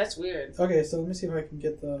 So that's weird. Okay, so let me see if I can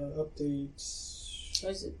get the updates.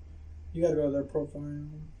 What is it? You gotta go to their profile.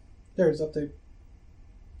 There's update.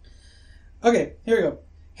 Okay, here we go.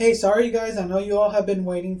 Hey, sorry guys, I know you all have been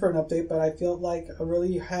waiting for an update, but I felt like I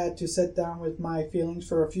really had to sit down with my feelings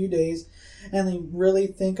for a few days and really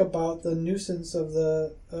think about the nuisance of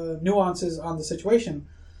the nuances on the situation.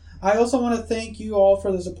 I also want to thank you all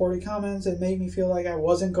for the supportive comments. It made me feel like I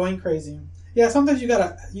wasn't going crazy. Yeah, sometimes you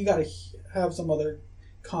gotta have some other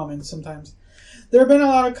comments sometimes. There have been a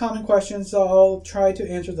lot of common questions, so I'll try to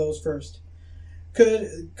answer those first.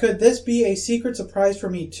 Could this be a secret surprise for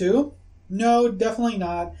me too? No, definitely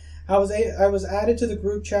not. I was added to the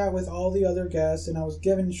group chat with all the other guests, and I was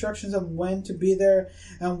given instructions on when to be there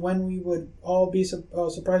and when we would all be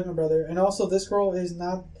surprised my brother. And also, this girl is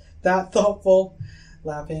not that thoughtful.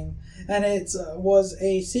 Laughing, and it was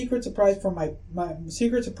a secret surprise for my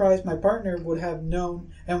secret surprise my partner would have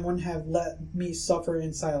known and wouldn't have let me suffer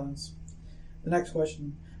in silence. The next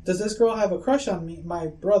question: does this girl have a crush on me, my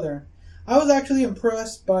brother? I was actually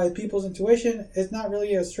impressed by people's intuition. It's not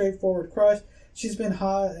really a straightforward crush. She's been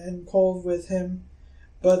hot and cold with him,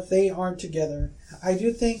 but they aren't together. I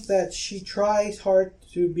do think that she tries hard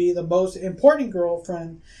to be the most important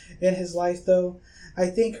girlfriend in his life, though. I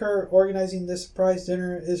think her organizing this surprise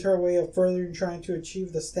dinner is her way of further trying to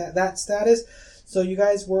achieve that status. So you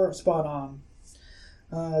guys were spot on.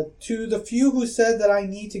 To the few who said that I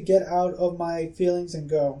need to get out of my feelings and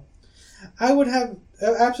go, I would have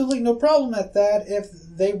absolutely no problem at that if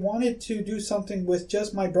they wanted to do something with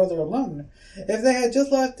just my brother alone. If they had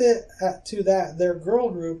just left it to their girl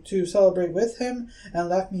group to celebrate with him and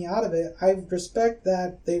left me out of it, I respect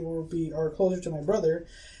that they are closer to my brother,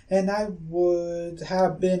 and I would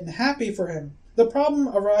have been happy for him. The problem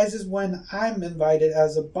arises when I'm invited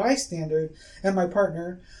as a bystander and my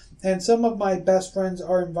partner, and some of my best friends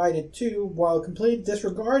are invited too, while completely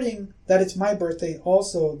disregarding that it's my birthday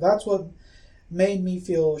also. That's what made me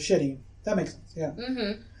feel shitty. That makes sense, yeah.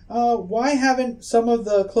 Mm-hmm. Why haven't some of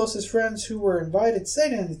the closest friends who were invited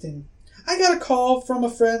said anything? I got a call from a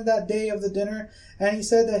friend that day of the dinner, and he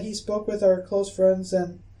said that he spoke with our close friend,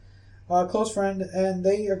 and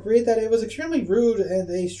they agreed that it was extremely rude and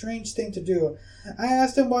a strange thing to do. I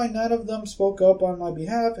asked him why none of them spoke up on my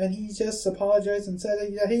behalf, and he just apologized and said that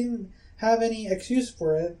he didn't have any excuse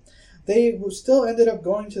for it. They still ended up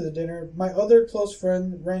going to the dinner. My other close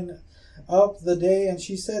friend rang up the day, and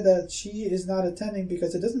she said that she is not attending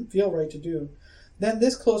because it doesn't feel right to do. Then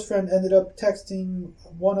this close friend ended up texting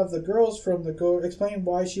one of the girls from the go explaining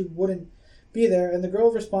why she wouldn't be there, and the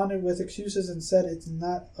girl responded with excuses and said it's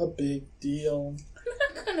not a big deal.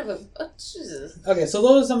 Kind of a Jesus. Okay, so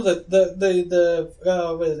those are some of the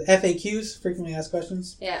FAQs, frequently asked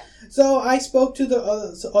questions. Yeah. So I spoke to the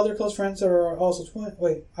other close friends who are also twins.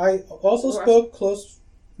 I also spoke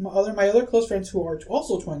my other close friends who are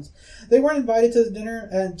also twins. They weren't invited to the dinner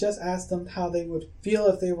and just asked them how they would feel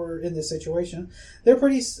if they were in this situation. They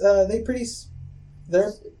pretty said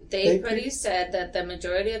that the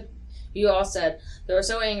majority of you all said they were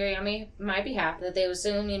so angry on my behalf that they would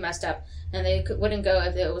assume me messed up and they wouldn't go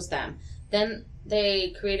if it was them. Then they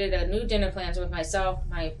created a new dinner plans with myself,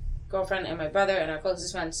 my girlfriend, and my brother, and our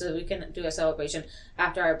closest friends so that we can do a celebration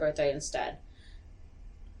after our birthday instead.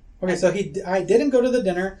 Okay, so I didn't go to the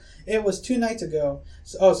dinner. It was 2 nights ago.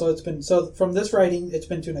 So from this writing, it's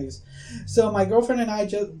been 2 nights. So my girlfriend and I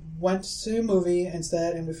just went to a movie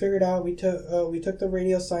instead, and we figured out we took the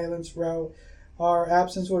radio silence route. Our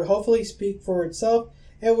absence would hopefully speak for itself.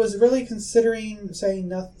 I was really considering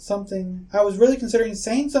saying something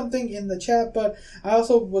in the chat, but I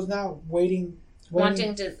also was not wanting them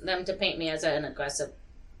to paint me as an aggressive.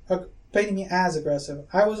 Painting me as aggressive.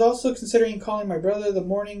 I was also considering calling my brother the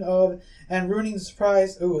morning of and ruining the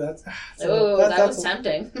surprise. Ooh, that was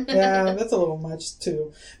tempting. Yeah, that's a little much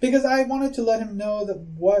too. Because I wanted to let him know that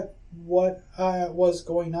what was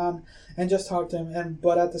going on and just talk to him.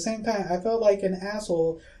 But at the same time, I felt like an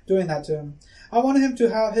asshole doing that to him. I wanted him to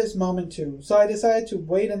have his moment too. So I decided to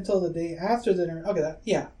wait until the day after dinner. Okay,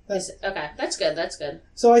 that's good. That's good.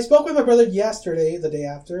 So I spoke with my brother yesterday, the day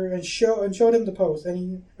after, and showed him the post, and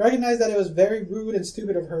he recognized that it was very rude and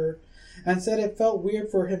stupid of her, and said it felt weird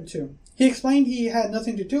for him too. He explained he had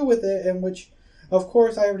nothing to do with it, and which, of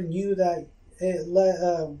course, I already knew that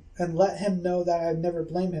and let him know that I'd never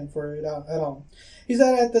blame him for it at all. He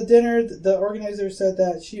said at the dinner, the organizer said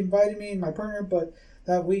that she invited me and my partner, but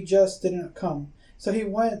that we just didn't come. So he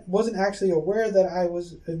wasn't actually aware that I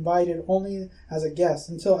was invited only as a guest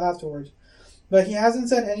until afterwards. But he hasn't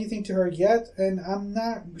said anything to her yet, and I'm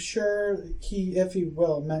not sure if he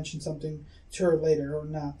will mention something to her later or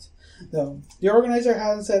not. Though the organizer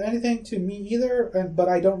hasn't said anything to me either, but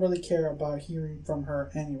I don't really care about hearing from her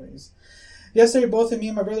anyways. Yesterday, both me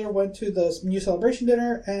and my brother went to the new celebration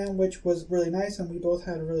dinner, and which was really nice, and we both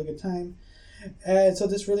had a really good time. And so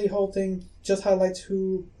this really whole thing just highlights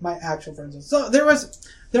who my actual friends are. So there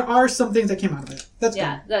are some things that came out of it. That's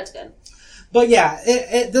good. That's good. But yeah,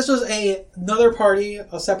 this was another party,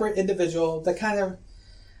 a separate individual that kind of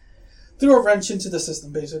threw a wrench into the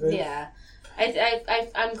system, basically. Yeah,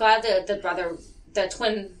 I'm glad that the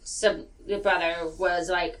twin brother was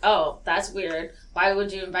like, oh, that's weird. Why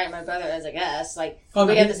would you invite my brother as a guest? Like,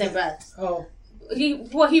 we had the same breath. Oh.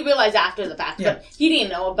 He realized after the fact, but he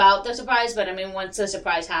didn't know about the surprise. But I mean, once the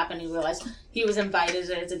surprise happened, he realized he was invited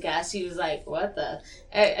as a guest. He was like, "What the?"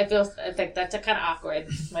 I think that's a kind of awkward.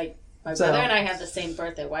 Like, my brother and I have the same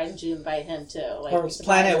birthday. Why didn't you invite him too? Like, or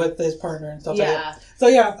plan it with his partner and stuff like that. So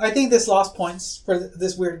yeah, I think this lost points for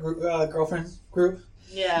this weird girlfriend group.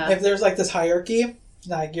 Yeah. If there's like this hierarchy,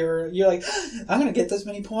 like you're like, I'm gonna get this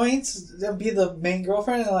many points, then be the main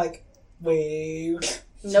girlfriend, and like, wait.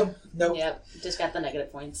 Nope. Yep. Just got the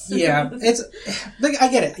negative points. Yeah. It's like, I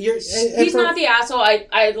get it. He's not the asshole.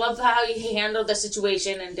 I love how he handled the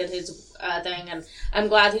situation and did his thing, and I'm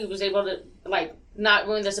glad he was able to like not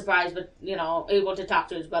ruin the surprise, but able to talk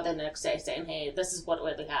to his brother the next day, saying, "Hey, this is what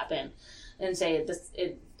really happened," and say this.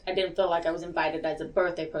 I didn't feel like I was invited as a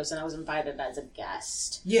birthday person. I was invited as a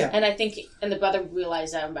guest. Yeah. And I think, and the brother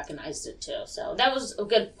realized that and recognized it too. So that was a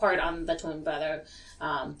good part on the twin brother.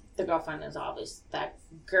 The girlfriend is obvious that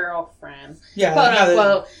girlfriend. Yeah.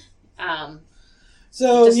 Quote unquote.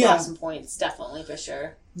 So just lost some points, definitely for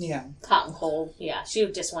sure. Yeah. Hot and cold. Yeah. She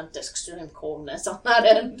would just want this extreme coldness on that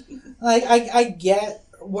end. Like I get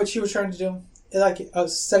what she was trying to do, like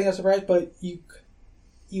setting up a surprise, but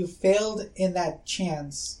you failed in that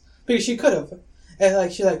chance because she could have, and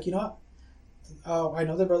like she's like, you know what? Oh, I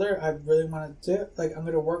know the brother. I really want to do it. Like I'm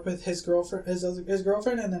going to work with his girlfriend, his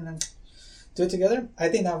girlfriend, and then do it together. I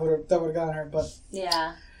think that would have gotten her, but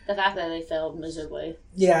yeah, the fact that they failed miserably.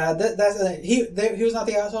 Yeah, he was not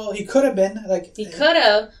the asshole. He could have been like he could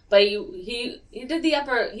have, but he did the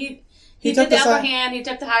upper he did the upper hand. He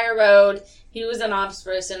took the higher road. He was an honest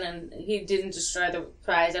person, and he didn't destroy the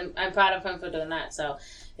prize. I'm proud of him for doing that. So,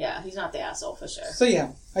 yeah, he's not the asshole for sure. So,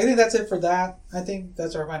 yeah, I think that's it for that. I think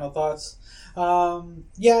that's our final thoughts.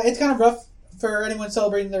 Yeah, it's kind of rough for anyone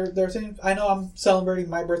celebrating their thing. I know I'm celebrating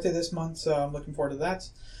my birthday this month, so I'm looking forward to that.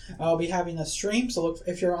 I'll be having a stream, so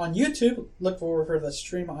if you're on YouTube, look forward for the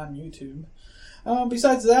stream on YouTube.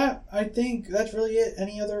 Besides that, I think that's really it.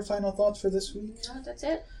 Any other final thoughts for this week? No, that's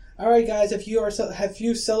it. Alright guys, if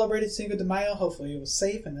you celebrated Cinco de Mayo, hopefully it was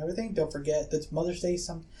safe and everything. Don't forget it's Mother's Day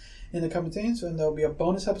in the coming days, and there'll be a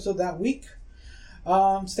bonus episode that week.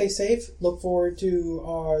 Stay safe. Look forward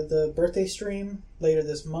to the birthday stream later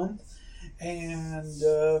this month. And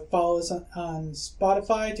follow us on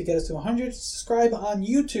Spotify to get us to 100. Subscribe on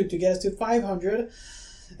YouTube to get us to 500.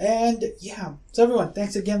 And yeah, so everyone,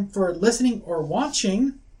 thanks again for listening or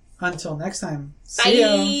watching. Until next time. See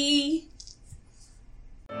ya.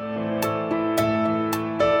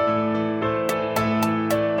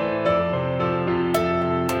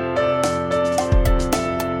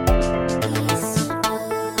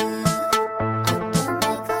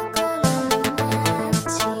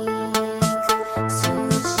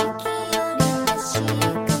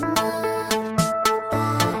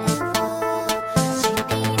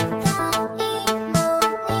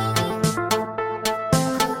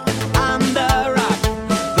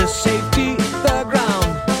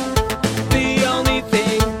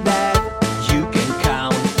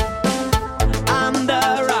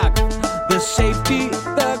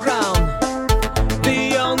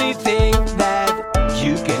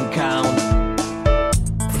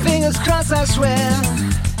 I swear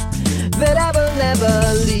that I will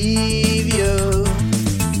never leave you.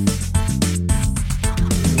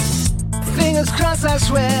 Fingers crossed, I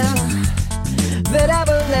swear